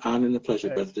has been an honor and a pleasure,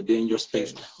 brother, to be in your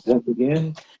space once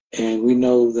again. And we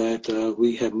know that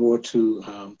we have more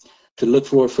to look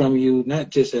for from you, not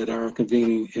just at our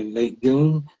convening in late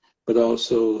June, but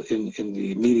also in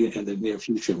the immediate and the near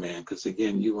future, man. Because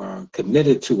again, you are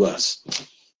committed to us.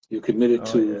 You're committed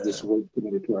to this work,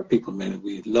 committed to our people, man. And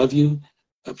we love you,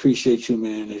 appreciate you,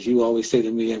 man. As you always say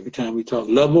to me every time we talk,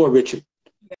 love more, Richard.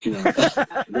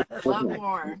 Love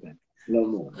more. Love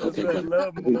more. Okay, right,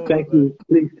 love more, thank you.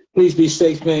 Please be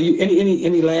safe, man.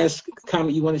 Any last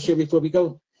comment you want to share before we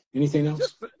go? Anything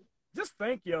else? Just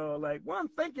thank y'all. Like, one,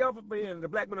 thank y'all for being the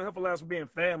Black Mental Health Alliance, for being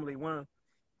family. One,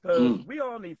 because we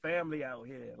all need family out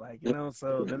here. Like,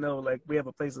 so to know, like, we have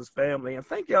a place as family. And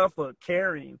thank y'all for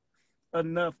caring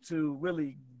enough to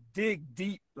really dig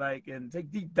deep, like, and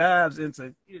take deep dives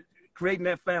into creating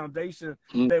that foundation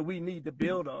that we need to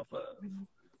build off of.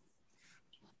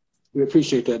 We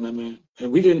appreciate that, my man.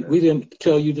 And we didn't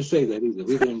tell you to say that either.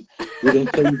 We didn't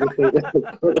tell you to say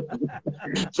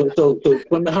that. so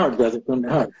from the heart, brother, from the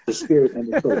heart, the spirit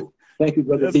and the soul. Thank you,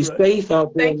 brother. Be safe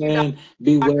out there, man.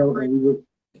 Be well, and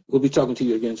we'll be talking to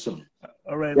you again soon.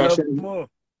 All right, love more.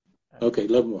 Okay,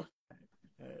 love more.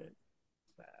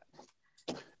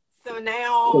 So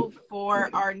now for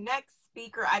our next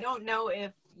speaker, I don't know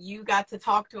if you got to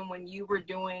talk to him when you were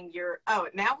doing your,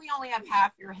 now we only have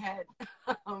half your head,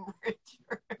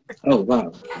 Richard. Oh,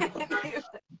 wow.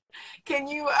 Can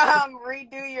you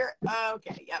redo your,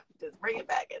 okay, yep, just bring it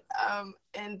back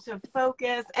into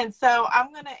focus. And so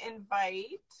I'm going to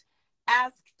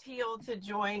ask Teal to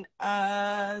join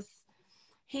us.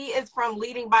 He is from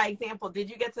Leading by Example. Did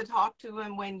you get to talk to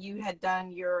him when you had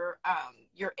done your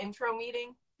intro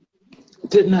meeting?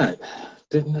 Did not.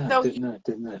 So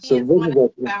So he's one of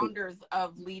the founders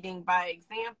of Leading by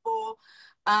Example.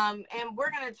 And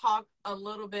we're going to talk a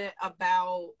little bit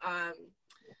about,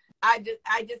 I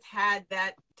just had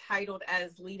that titled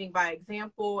as Leading by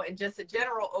Example, and just a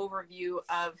general overview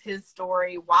of his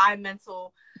story, why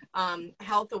mental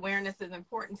health awareness is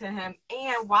important to him,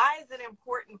 and why is it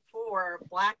important for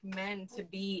Black men to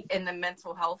be in the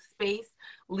mental health space.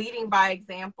 Leading by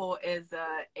Example is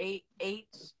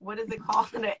what is it called?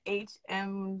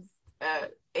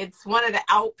 it's one of the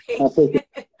outpatient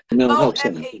mental health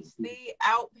centers. OMHC,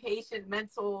 outpatient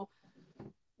mental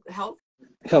health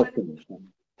centers.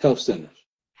 Health centers.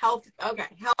 Health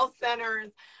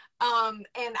centers. And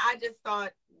I just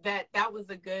thought that was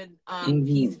a good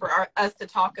piece for us to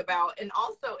talk about. And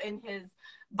also in his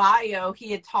bio,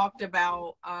 he had talked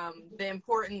about the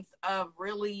importance of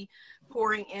really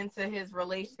pouring into his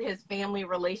family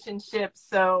relationships.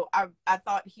 So I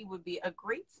thought he would be a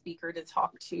great speaker to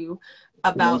talk to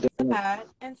about that.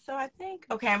 And so I think,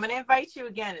 okay, I'm going to invite you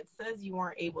again. It says you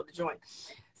weren't able to join.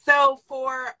 So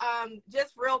for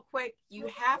just real quick, you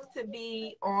have to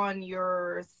be on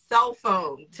your cell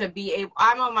phone to be able.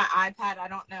 I'm on my iPad. I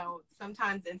don't know.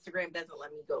 Sometimes Instagram doesn't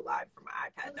let me go live from my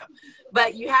iPad though.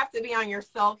 But you have to be on your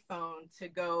cell phone to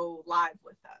go live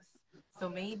with us. So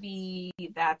maybe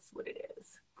that's what it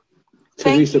is.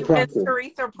 Thank you, Miss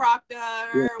Teresa Proctor.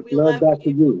 Yeah, we love back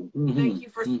to you. Thank you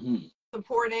for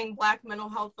supporting Black Mental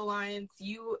Health Alliance.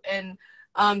 You and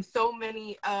so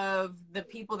many of the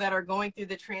people that are going through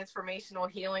the transformational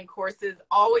healing courses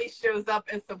always shows up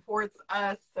and supports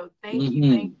us. So thank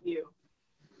you.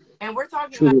 And we're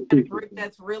talking about a group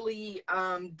that's really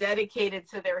dedicated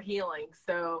to their healing.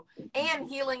 So, and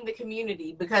healing the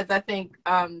community, because I think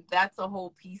that's a whole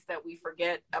piece that we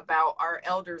forget about, our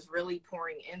elders really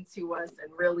pouring into us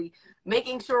and really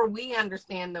making sure we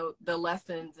understand the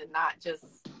lessons and not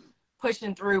just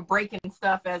pushing through, breaking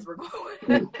stuff as we're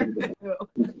going.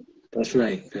 That's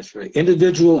right. That's right.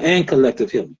 Individual and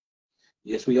collective healing.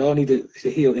 Yes, we all need to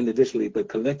heal individually, but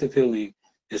collective healing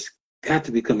has got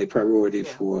to become a priority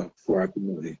for our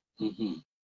community.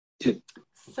 So,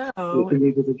 if you're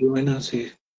able to join us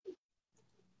here.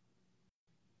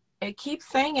 It keeps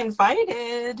saying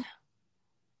invited,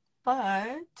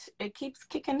 but it keeps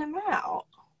kicking them out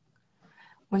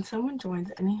when someone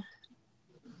joins any.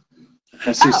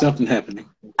 I see something happening.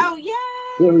 Oh, yeah.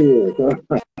 There he is.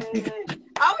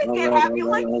 I always get happy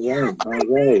like, yes, all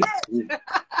right.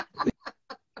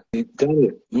 Done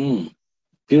it.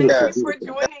 Beautiful. Thank you for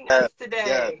joining us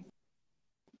today.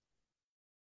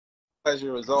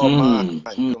 Pleasure is all mine.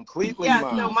 Completely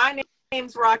mine. So my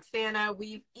name's Roxana.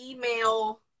 We've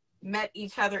met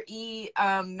each other.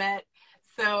 Met.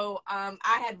 So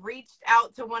I had reached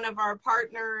out to one of our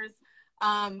partners,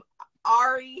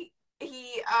 Ari.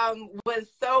 He was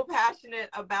so passionate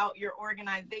about your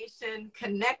organization,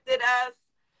 connected us,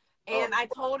 and I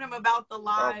told him about the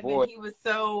live, and he was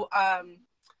so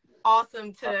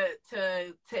awesome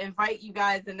to invite you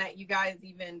guys, and that you guys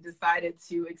even decided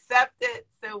to accept it.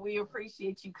 So we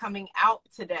appreciate you coming out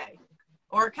today,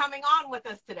 or coming on with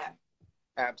us today.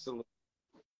 Absolutely.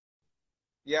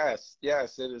 Yes,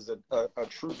 it is a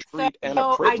true treat and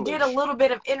a privilege. I did a little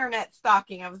bit of internet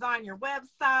stalking. I was on your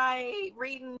website,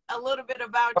 reading a little bit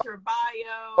about your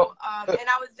bio, and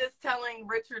I was just telling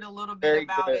Richard a little bit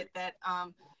about it, that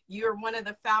you're one of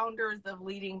the founders of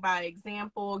Leading by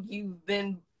Example. You've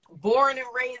been born and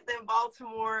raised in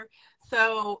Baltimore,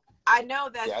 so I know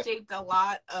that shaped a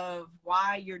lot of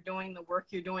why you're doing the work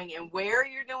you're doing and where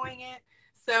you're doing it.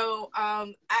 So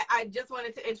I just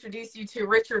wanted to introduce you to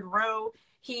Richard Rowe.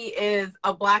 He is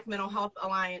a Black Mental Health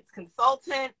Alliance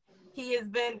consultant. He has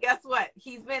been, guess what?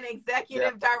 He's been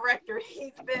executive director.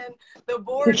 He's been the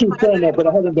board president. But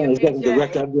I haven't been executive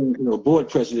director. I've been, board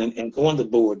president and on the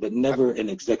board, but never an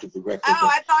executive director.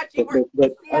 Oh, I thought you were.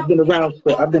 But I've been around.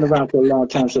 I've been around for a long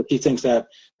time, so she thinks I've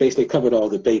basically covered all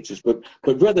the bases. But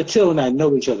Brother Till and I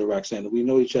know each other, Roxana. We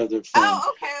know each other from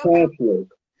past work.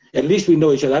 At least we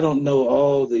know each other. I don't know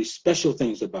all the special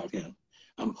things about him.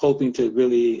 I'm hoping to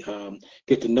really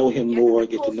get to know him more,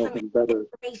 get to know him better.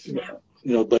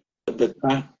 But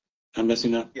I'm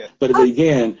messing up. Yeah. But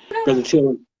again, Brother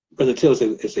Till,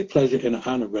 it's a pleasure and an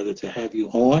honor, brother, to have you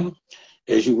on.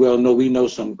 As you well know, we know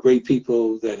some great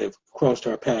people that have crossed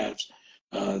our paths,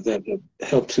 that have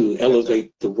helped to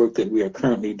elevate the work that we are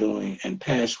currently doing and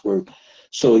past work.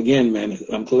 So again, man,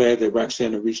 I'm glad that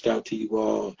Roxana reached out to you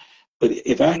all. But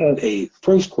if I had a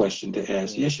first question to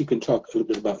ask, yes, you can talk a little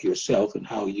bit about yourself and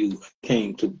how you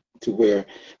came to where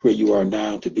you are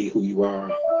now, to be who you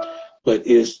are. But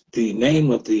is the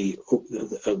name of the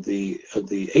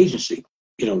agency,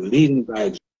 Leading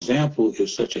by Example,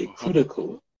 is such a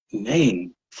critical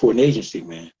name for an agency,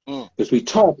 man. Because we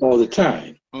talk all the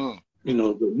time. But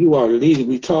you are leading.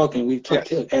 We talk and we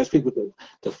ask people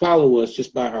to follow us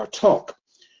just by our talk.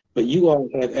 But you all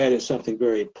have added something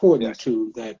very important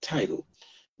to that title.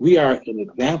 We are an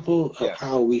example of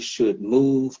how we should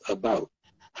move about,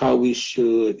 how we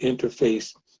should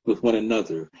interface with one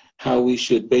another, how we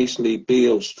should basically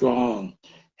build strong,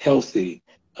 healthy,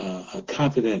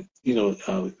 confident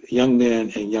young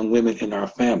men and young women in our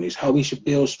families, how we should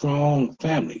build strong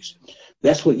families.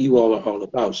 That's what you all are all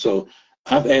about. So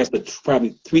I've asked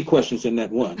probably 3 questions in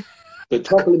that one. But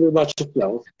talk a little bit about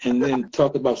yourself, and then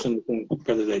talk about some of the things,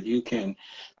 brother, that you can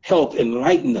help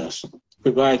enlighten us,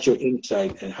 provide your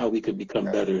insight, and how we could become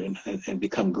better and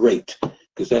become great,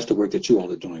 because that's the work that you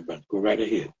all are doing, brother. Go right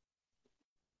ahead.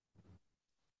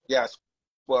 Yes.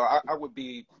 Well, I would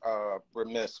be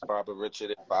remiss, Barbara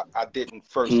Richard, if I didn't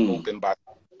first open by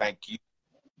thank you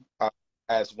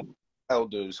as one of the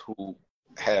elders who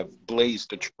have blazed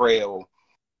the trail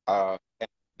and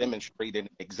demonstrated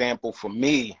an example for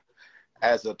me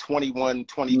as a 21,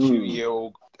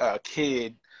 22-year-old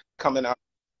kid coming out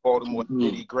of Baltimore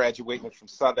City, graduating from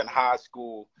Southern High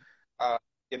School,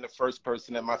 being the first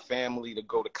person in my family to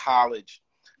go to college.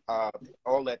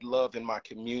 All that love in my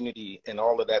community and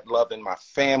all of that love in my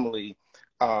family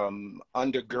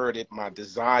undergirded my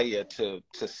desire to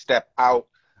step out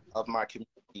of my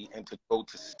community and to go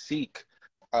to seek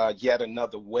yet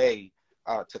another way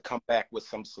to come back with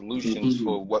some solutions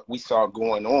for what we saw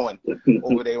going on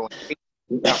over there on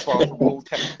not far from Old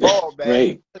Town Hall,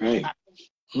 man. Right.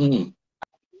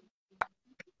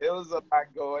 There was a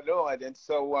lot going on. And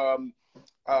so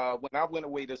when I went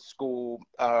away to school,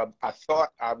 I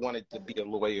thought I wanted to be a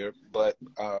lawyer, but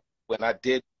when I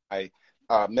did, I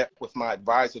met with my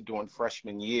advisor during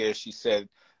freshman year. She said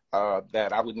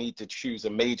that I would need to choose a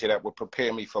major that would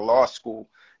prepare me for law school.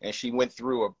 And she went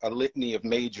through a litany of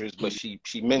majors, but she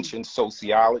mentioned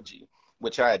sociology,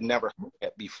 which I had never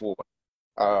heard before.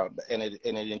 And it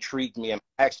intrigued me, and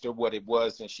I asked her what it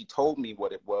was, and she told me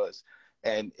what it was.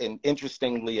 And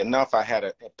interestingly enough, I had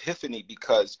an epiphany,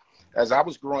 because as I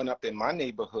was growing up in my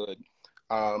neighborhood,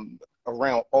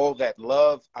 around all that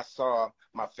love, I saw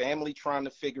my family trying to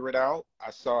figure it out.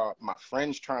 I saw my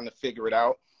friends trying to figure it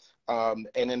out. And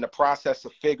in the process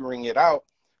of figuring it out,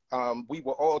 we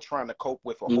were all trying to cope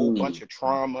with a whole bunch of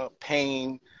trauma,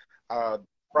 pain,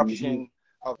 disruption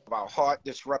of our heart,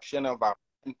 disruption of our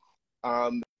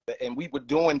and we were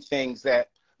doing things that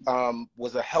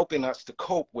was helping us to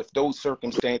cope with those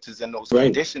circumstances and those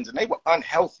conditions, and they were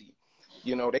unhealthy.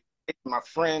 They were taking my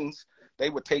friends,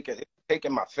 they were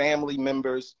taking my family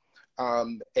members,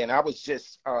 and I was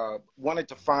just wanted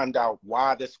to find out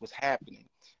why this was happening.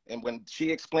 And when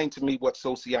she explained to me what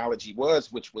sociology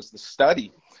was, which was the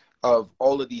study of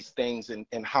all of these things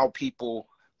and how people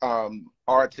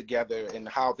are together and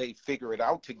how they figure it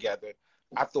out together,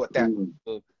 I thought that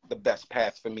was the best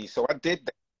path for me. So I did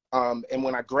that. And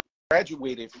when I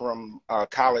graduated from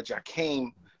college, I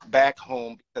came back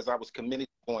home because I was committed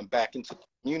to going back into the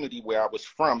community where I was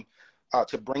from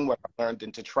to bring what I learned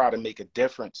and to try to make a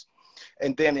difference.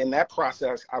 And then in that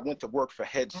process, I went to work for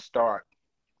Head Start,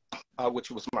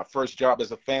 which was my first job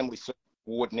as a family service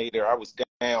coordinator. I was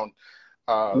down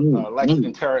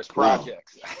Lexington Terrace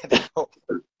projects.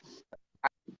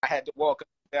 I had to walk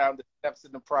down the steps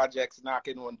in the projects,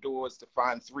 knocking on doors to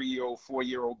find 3-year-old,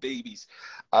 4-year-old babies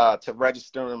to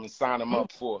register them and sign them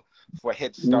up for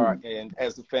Head Start. And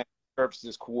as the family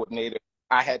services coordinator,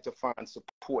 I had to find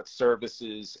support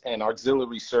services and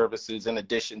auxiliary services in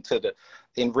addition to the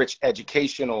enriched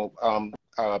educational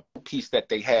piece that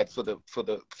they had for the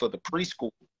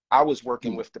preschool. I was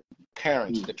working with the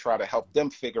parents to try to help them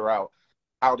figure out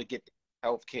how to get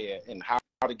health care and how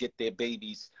to get their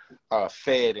babies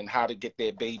fed and how to get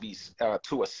their babies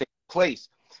to a safe place.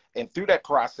 And through that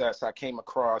process, I came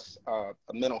across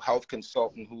a mental health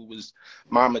consultant who was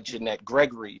Mama Jeanette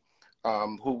Gregory,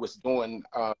 who was doing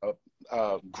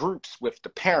groups with the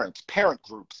parent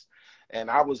groups. And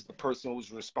I was the person who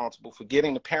was responsible for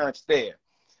getting the parents there.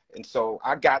 And so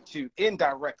I got to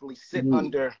indirectly sit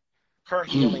under her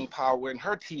healing power and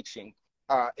her teaching.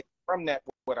 And from that,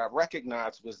 what I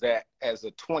recognized was that as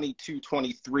a 22,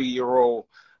 23-year-old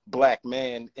Black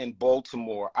man in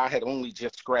Baltimore, I had only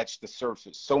just scratched the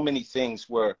surface. So many things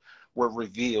were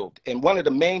revealed. And one of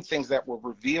the main things that were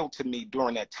revealed to me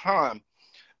during that time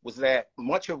was that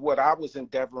much of what I was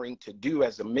endeavoring to do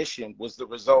as a mission was the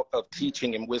result of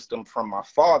teaching and wisdom from my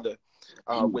father,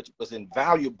 which was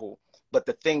invaluable. But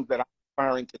the thing that I'm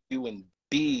aspiring to do and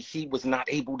be, he was not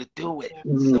able to do it.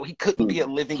 So he couldn't be a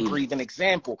living, breathing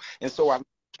example. And so I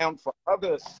found for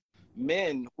other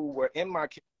men who were in my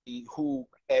community who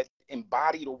had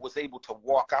embodied or was able to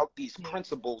walk out these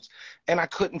principles, and I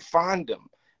couldn't find them.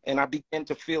 And I began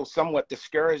to feel somewhat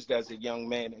discouraged as a young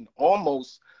man, and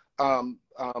almost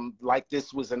like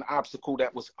this was an obstacle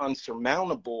that was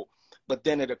unsurmountable. But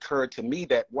then it occurred to me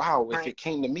that, wow, if it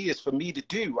came to me, it's for me to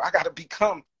do. I got to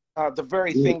become the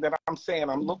very thing that I'm saying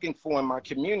I'm looking for in my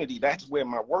community. That's where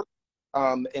my work.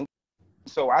 And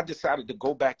so I decided to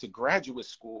go back to graduate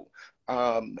school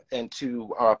and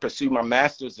to pursue my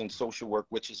master's in social work,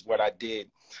 which is what I did.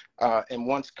 And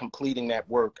once completing that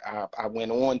work, I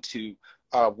went on to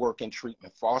work in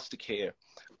treatment foster care,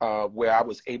 where I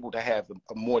was able to have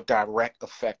a more direct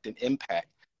effect and impact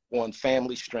on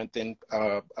family strengthening,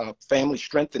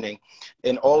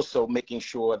 and also making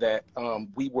sure that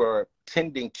we were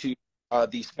tending to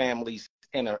these families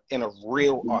in a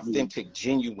real, authentic,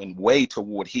 genuine way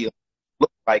toward healing.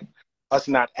 Look like us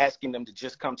not asking them to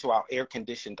just come to our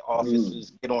air-conditioned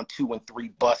offices, get on 2 and 3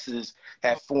 buses,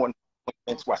 have 4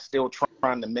 appointments while still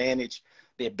trying to manage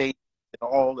their baby and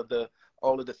all of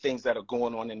the things that are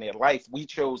going on in their life. We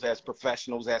chose as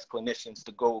professionals, as clinicians,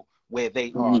 to go where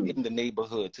they are in the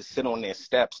neighborhood, to sit on their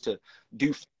steps, to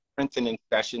do strengthening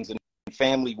sessions and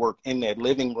family work in their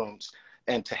living rooms,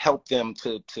 and to help them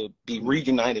to be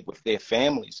reunited with their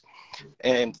families.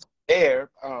 And there,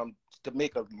 to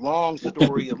make a long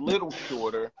story a little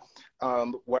shorter,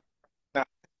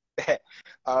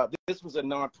 this was a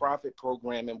nonprofit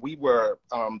program, and we were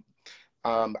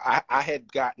I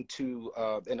had gotten to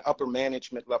an upper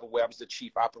management level where I was the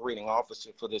chief operating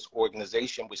officer for this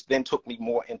organization, which then took me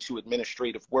more into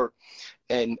administrative work.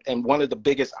 And one of the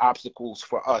biggest obstacles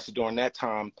for us during that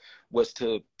time was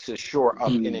to shore up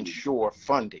and ensure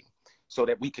funding so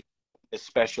that we could do this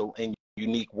special and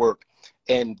unique work.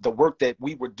 And the work that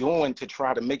we were doing to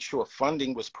try to make sure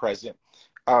funding was present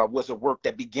was a work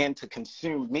that began to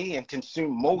consume me and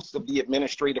consume most of the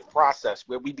administrative process,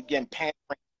 where we began pandering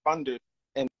funders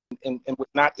and was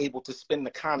not able to spend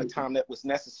the kind of time that was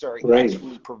necessary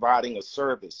actually providing a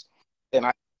service. And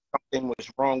I think something was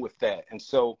wrong with that. And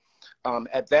so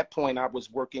at that point, I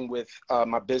was working with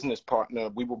my business partner.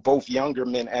 We were both younger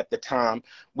men at the time.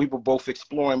 We were both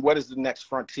exploring what is the next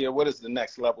frontier, what is the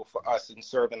next level for us in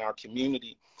serving our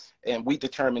community. And we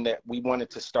determined that we wanted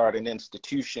to start an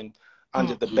institution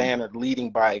under the banner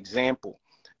Leading by Example.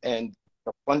 And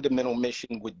the fundamental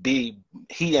mission would be,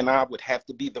 he and I would have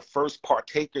to be the first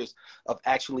partakers of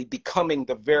actually becoming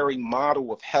the very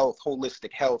model of health,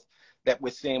 holistic health, that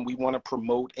we're saying we want to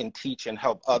promote and teach and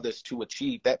help others to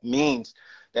achieve. That means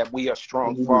that we are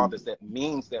strong fathers. That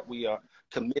means that we are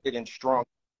committed and strong.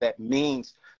 That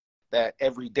means that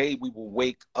every day we will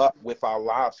wake up with our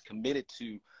lives committed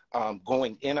to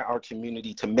going in our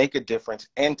community to make a difference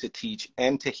and to teach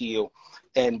and to heal.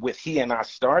 And with he and I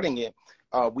starting it,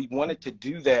 we wanted to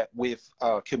do that with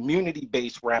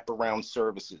community-based wraparound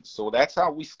services. So that's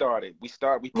how we started. We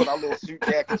put our little suit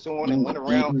jackets on and went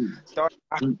around, started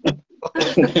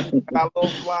our little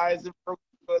flyers and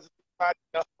brochures,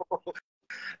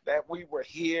 that we were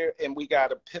here, and we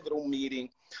got a pivotal meeting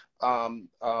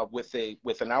with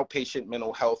an outpatient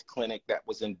mental health clinic that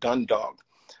was in Dundalk.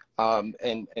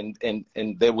 And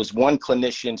there was one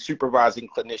clinician, supervising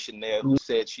clinician there, who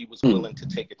said she was willing to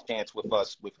take a chance with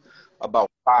us with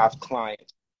about 5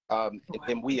 clients. And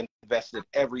then we invested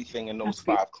everything in those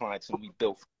 5 clients, and we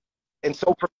built. And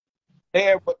so from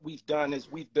there, what we've done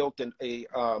is we've built a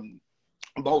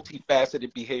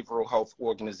multifaceted behavioral health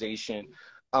organization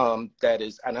that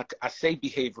is, and I say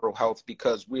behavioral health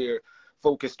because we're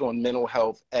focused on mental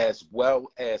health as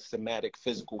well as somatic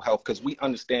physical health, because we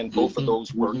understand both of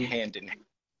those work hand in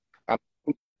hand.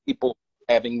 People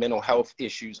having mental health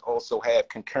issues also have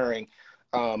concurring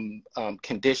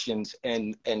conditions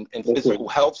and physical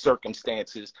health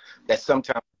circumstances that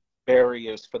sometimes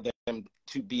barriers for them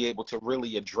to be able to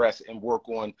really address and work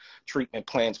on treatment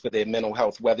plans for their mental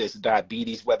health, whether it's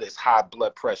diabetes, whether it's high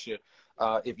blood pressure.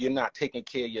 If you're not taking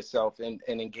care of yourself and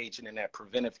engaging in that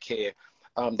preventive care,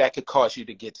 that could cause you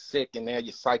to get sick, and now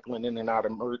you're cycling in and out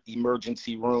of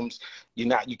emergency rooms.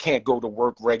 You can't go to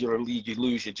work regularly. You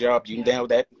lose your job. Now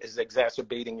that is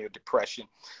exacerbating your depression.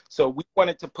 So we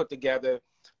wanted to put together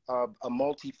a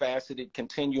multifaceted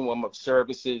continuum of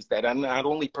services that are not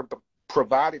only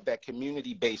provided that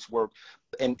community-based work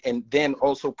and then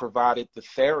also provided the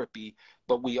therapy,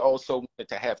 but we also wanted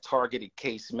to have targeted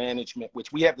case management,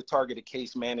 which we have the targeted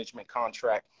case management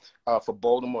contract for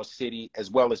Baltimore City, as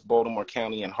well as Baltimore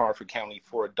County and Harford County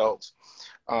for adults.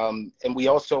 And we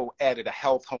also added a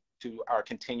health home to our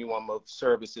continuum of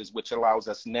services, which allows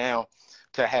us now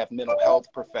to have mental health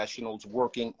professionals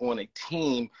working on a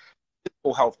team,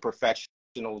 physical health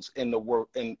professionals in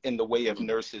the way of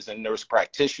nurses and nurse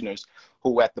practitioners,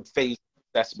 who at the phase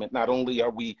assessment, not only are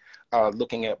we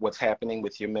looking at what's happening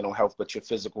with your mental health, but your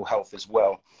physical health as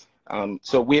well.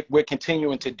 So we're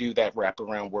continuing to do that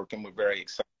wraparound work, and we're very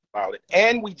excited about it.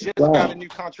 And we just got a new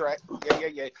contract. We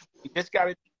just got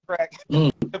a contract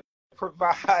to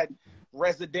provide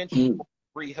residential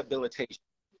rehabilitation.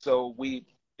 So we've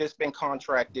just been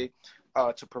contracted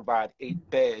to provide 8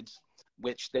 beds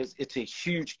which it's a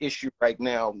huge issue right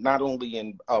now, not only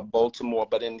in Baltimore,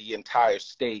 but in the entire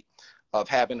state, of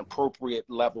having appropriate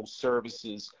level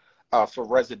services for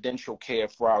residential care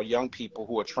for our young people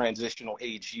who are transitional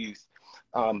age youth,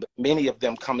 many of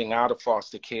them coming out of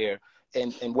foster care.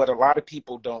 And what a lot of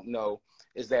people don't know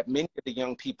is that many of the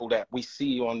young people that we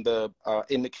see on the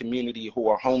in the community who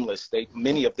are homeless,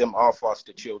 many of them are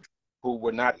foster children who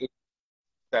were not able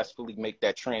to successfully make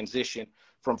that transition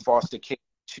from foster care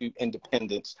to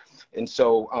independence. And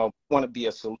so we want to be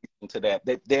a solution to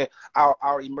that.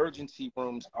 Our emergency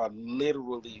rooms are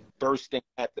literally bursting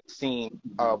at the seam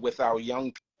with our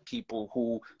young people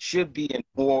who should be in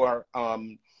more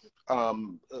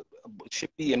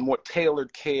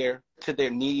tailored care to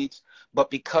their needs, but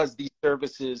because these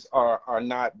services are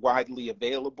not widely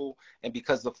available, and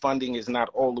because the funding is not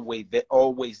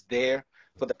always there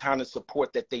for the kind of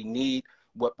support that they need,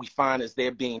 what we find is they're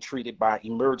being treated by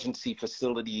emergency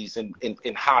facilities and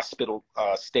in hospital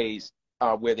stays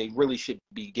where they really should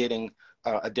be getting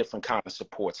a different kind of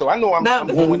support. So I know I'm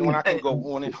going when I can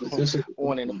go on and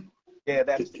on and yeah,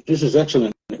 this is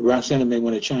excellent. Roxana may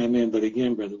want to chime in, but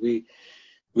again, brother,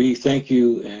 we thank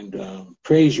you and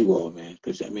praise you all, man,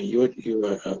 because I mean your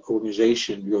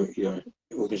organization, your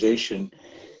organization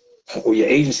or your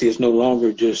agency is no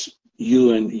longer just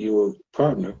you and your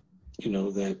partner, you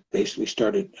know, that basically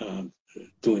started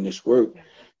doing this work.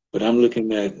 But I'm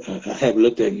looking at, I have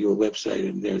looked at your website,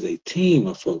 and there's a team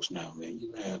of folks now, man.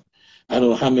 You have, I don't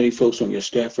know how many folks on your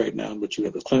staff right now, but you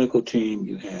have a clinical team,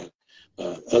 you have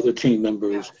other team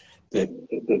members that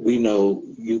we know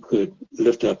you could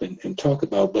lift up and talk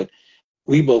about. But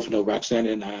we both know,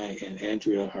 Roxana and I and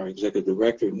Andrea, our executive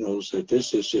director, knows that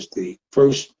this is just the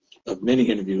first of many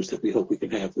interviews that we hope we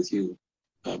can have with you,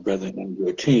 brother, and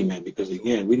your team, man, because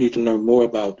again, we need to learn more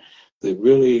about the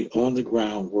really on the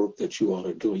ground work that you all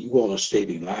are doing. You all are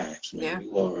saving lives, man. Yeah.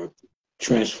 You all are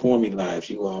transforming lives.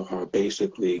 You all are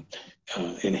basically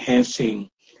enhancing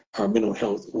our mental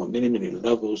health on many, many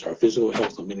levels, our physical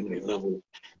health on many, many levels.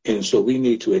 And so we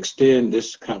need to extend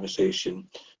this conversation,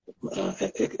 have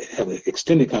an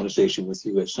extended conversation with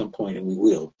you at some point, and we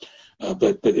will.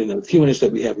 But in a few minutes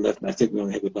that we have left, and I think we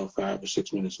only have about 5 or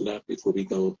 6 minutes left before we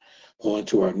go on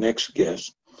to our next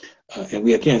guest. And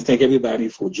we again thank everybody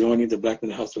for joining the Black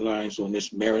Mental Health Alliance on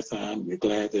this marathon. We're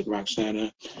glad that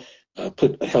Roxana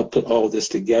helped put all this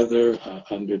together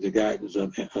under the guidance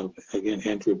of again,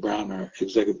 Andrea Brown, our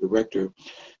executive director,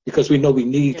 because we know we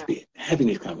need to be having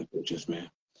these conversations, man.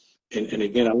 And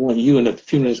again, I want you in the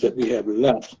few minutes that we have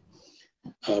left,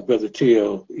 Brother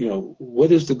Teal, you know,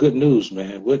 what is the good news,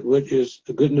 man? What is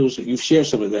the good news? You've shared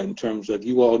some of that in terms of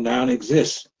you all now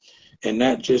exist, and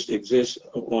not just exist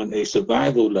on a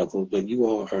survival level, but you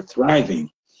all are thriving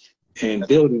and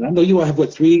building. I know you all have,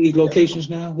 what, 3 locations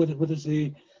now? What is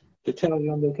the tally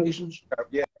on locations?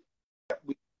 Yeah,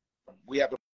 we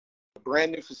have a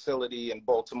brand new facility in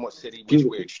Baltimore City, which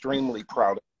we're extremely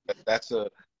proud of.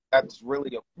 That's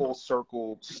really a full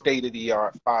circle,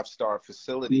 state-of-the-art 5-star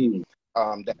facility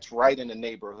that's right in the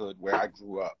neighborhood where I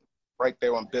grew up, right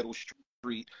there on Biddle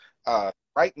Street,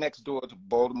 right next door to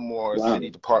Baltimore City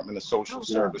Department of Social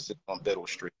Services on Biddle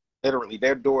Street. Literally,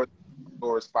 their door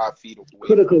is 5 feet away.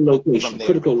 Critical location.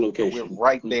 Critical location. We're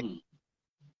right there.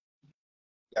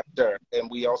 Yes, sir.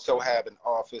 And we also have an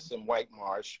office in White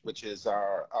Marsh, which is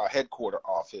our headquarter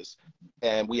office.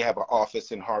 And we have an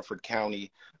office in Harford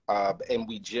County. And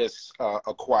we just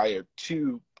acquired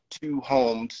two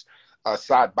homes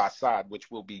side by side, which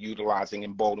we'll be utilizing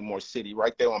in Baltimore City,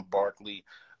 right there on Barkley,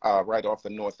 right off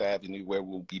of North Avenue, where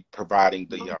we'll be providing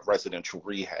the residential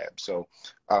rehab. So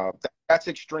that's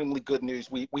extremely good news.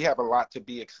 We have a lot to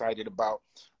be excited about.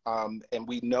 And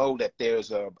we know that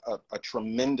there's a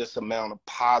tremendous amount of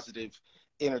positive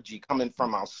energy coming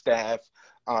from our staff.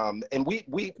 And we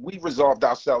resolved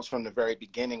ourselves from the very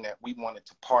beginning that we wanted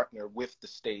to partner with the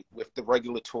state, with the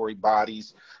regulatory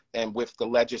bodies, and with the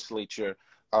legislature.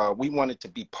 We wanted to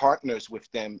be partners with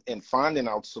them in finding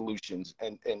out solutions.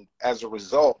 And as a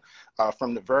result,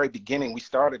 from the very beginning, we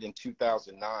started in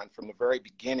 2009. From the very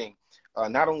beginning,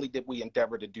 not only did we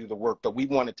endeavor to do the work, but we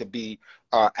wanted to be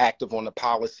active on the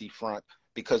policy front,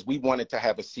 because we wanted to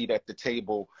have a seat at the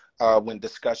table when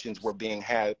discussions were being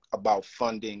had about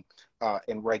funding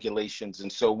and regulations.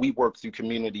 And so we work through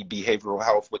Community Behavioral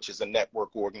Health, which is a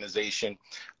network organization,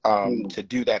 to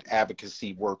do that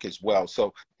advocacy work as well.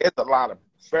 So it's a lot of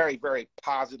very, very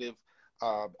positive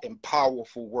and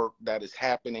powerful work that is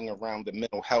happening around the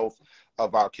mental health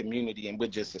of our community, and we're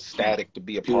just ecstatic to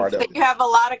be a part of it. You have a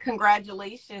lot of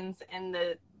congratulations in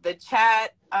the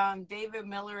chat. David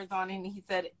Miller is on, and he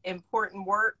said important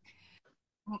work.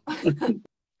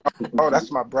 Oh,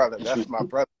 that's my brother. That's my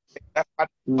brother.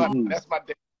 That's my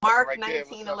dad. Mark Right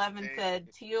 1911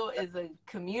 said Teal is a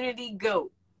community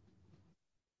goat.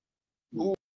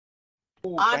 Ooh,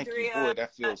 Andrea, boy,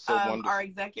 that feels so wonderful. our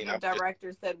executive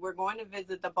director, said we're going to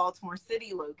visit the Baltimore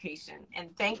City location,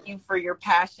 and thank you for your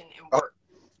passion and work.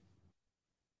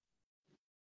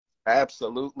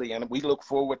 Absolutely, and we look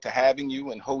forward to having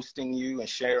you and hosting you and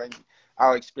sharing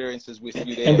our experiences with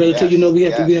you there. And brother, you know, we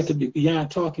have to be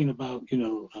beyond talking about, you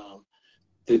know,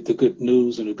 the good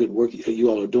news and the good work you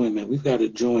all are doing, man. We've got to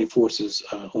join forces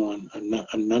on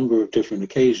a number of different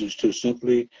occasions to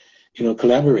simply, you know,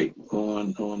 collaborate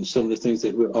on some of the things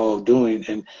that we're all doing,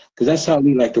 and because that's how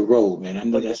we like to roll, man. I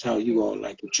know that's how you all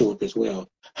like to show up as well.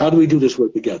 How do we do this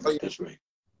work together? That's right.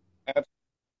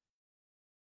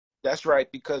 That's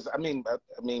right, because I know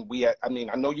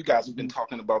you guys have been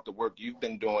talking about the work you've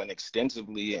been doing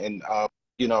extensively, and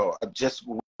you know, just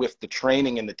with the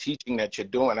training and the teaching that you're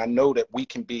doing, I know that we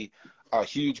can be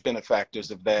huge benefactors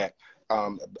of that.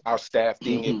 Our staff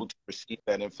being able to receive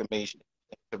that information,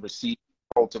 to receive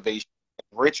cultivation,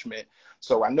 enrichment.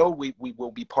 So I know we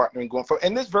will be partnering going forward.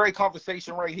 And this very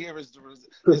conversation right here is the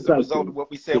result of what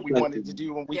we said we wanted to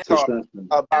do when we talked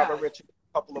about Richard.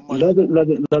 Couple of months. Love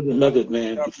it,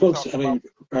 man. Folks, I mean,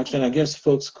 Roxanne, I guess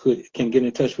folks can get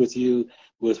in touch with you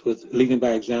with leading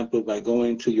by example by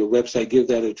going to your website, give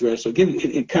that address, or give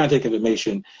contact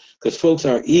information, because folks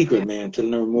are eager, man, to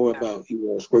learn more about you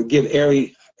all's work. Give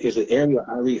Ari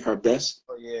our best,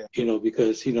 you know,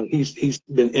 because you know he's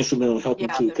been instrumental in helping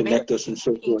to connect us and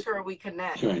so forth. Sure, we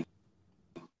connect. Right.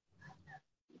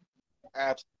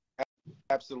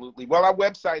 Absolutely. Well, our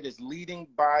website is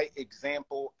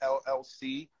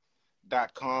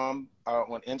leadingbyexamplellc.com.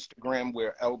 On Instagram,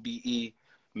 we're LBE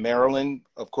Maryland.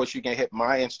 Of course, you can hit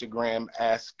my Instagram,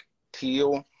 Ask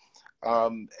Teal.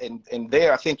 And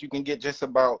there, I think you can get just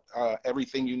about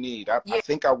everything you need. I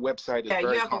think our website is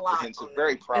very comprehensive.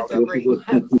 Very proud of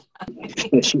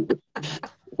it.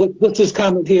 What's this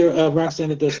comment here,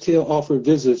 Roxanne? Does Teal offer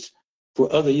visits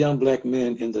for other young Black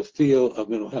men in the field of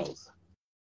mental health?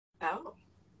 Oh.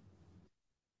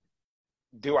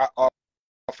 Do I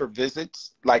offer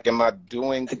visits? Like, am I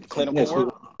doing clinical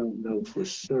work? I don't know for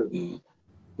certain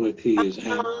what he is.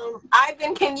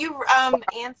 Ivan, can you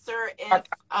answer if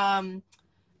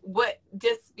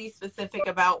just be specific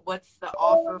about what's the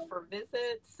offer for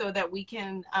visits so that we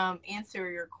can answer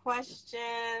your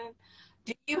question?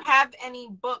 Do you have any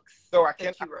books that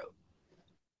you wrote?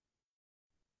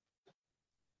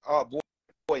 Oh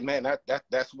boy, man,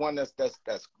 that's one that's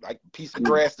like a piece of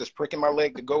grass that's pricking my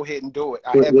leg to go ahead and do it.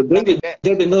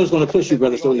 David knows going to push you,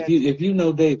 brother. So if you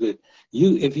know David,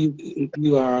 if you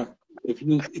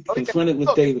confronted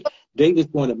with David,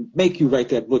 David's going to make you write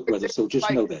that book, brother. So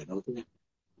just know that, okay?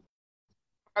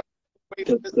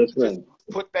 That's right.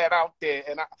 Put that out there,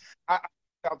 and I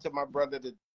out to my brother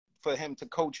for him to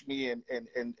coach me and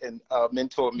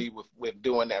mentor me with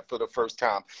doing that for the first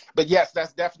time. But yes,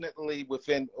 that's definitely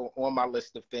on my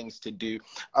list of things to do.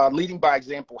 Leading by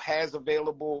Example has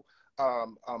available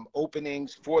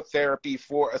openings for therapy,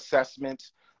 for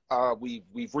assessments.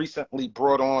 We've recently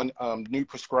brought on new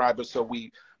prescribers, so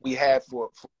we have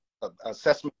for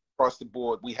assessment across the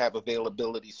board, we have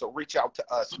availability. So reach out to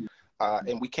us,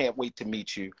 and we can't wait to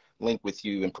meet you, link with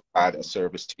you, and provide a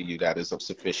service to you that is of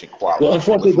sufficient quality. Well,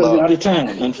 unfortunately, we're out of time.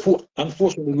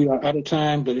 Unfortunately, we are out of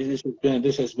time, but this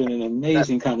has been an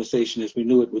amazing conversation, as we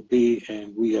knew it would be,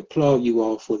 and we applaud you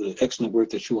all for the excellent work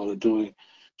that you all are doing,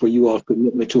 for you all's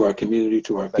commitment to our community,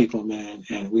 to our people, man.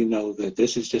 And we know that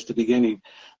this is just the beginning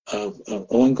of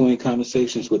ongoing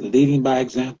conversations with Leading by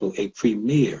Example, a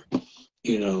premier,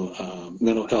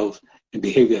 mental health and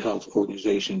behavioral health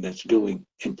organization that's doing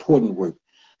important work,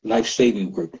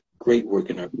 life-saving work, great work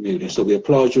in our community. So we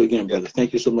applaud you again, brother.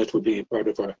 Thank you so much for being part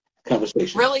of our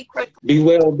conversation. Really quick. Be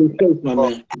well, be safe, my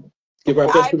man. Give our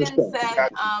best to the Ivan said,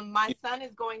 my son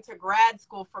is going to grad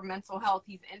school for mental health.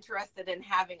 He's interested in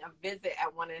having a visit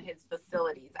at one of his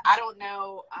facilities. I don't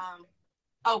know.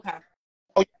 Okay.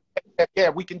 Oh, yeah,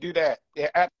 we can do that.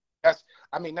 Yeah, that's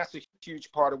a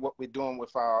huge part of what we're doing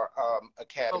with our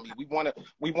academy. Okay.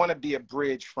 We want to be a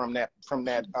bridge from that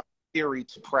theory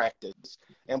to practice,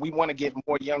 and we want to get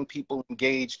more young people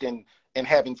engaged in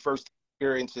having first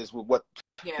experiences with what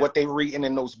they're reading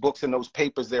in those books and those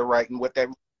papers they're writing, what they're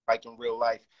like in real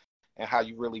life, and how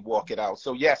you really walk it out.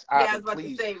 So yes, I was about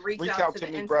to say, reach out to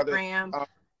me, Instagram, brother.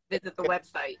 Visit the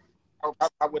website.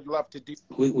 I would love to do.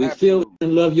 We feel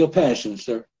and love your passion,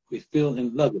 sir. We feel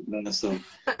and love it, man. So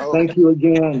thank you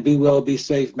again. Be well, be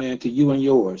safe, man, to you and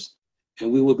yours.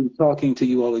 And we will be talking to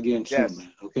you all again soon,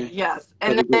 man. Okay? Yes.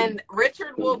 And then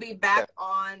Richard will be back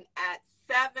on at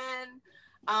 7.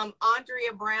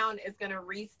 Andrea Brown is going to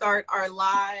restart our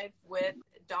live with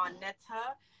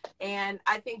Donetta, and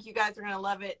I think you guys are going to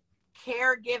love it.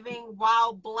 Caregiving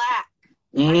while Black.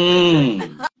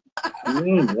 That's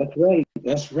right.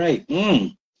 That's right.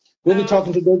 We'll be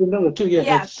talking to David Miller too. Yeah,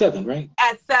 at 7, right?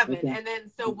 At 7, okay. And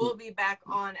then so we'll be back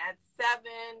on at 7.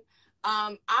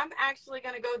 I'm actually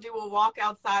going to go do a walk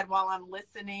outside while I'm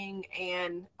listening,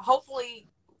 and hopefully,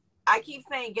 I keep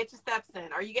saying get your steps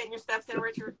in. Are you getting your steps in,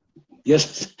 Richard?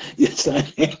 Yes, yes, I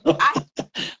am. I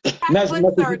had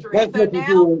foot surgery, that's so what now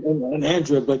you do and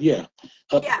Andrea, but yeah,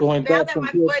 going now back that from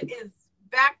my here foot is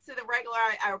back to the regular,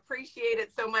 I appreciate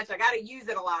it so much. I got to use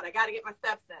it a lot. I got to get my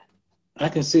steps in. I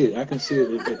can see it. I can see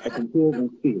it. I can feel it and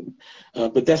see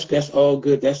it. But that's all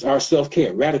good. That's our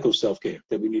self-care, radical self-care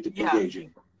that we need to engage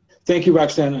in. Thank you,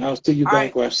 Roxanne. I'll see you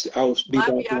back. Right. I'll be Love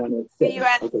back you. on at 7. See you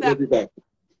at 7. We'll be back.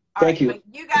 Thank you. But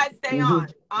you guys stay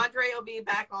on. Andre will be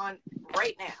back on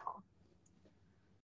right now.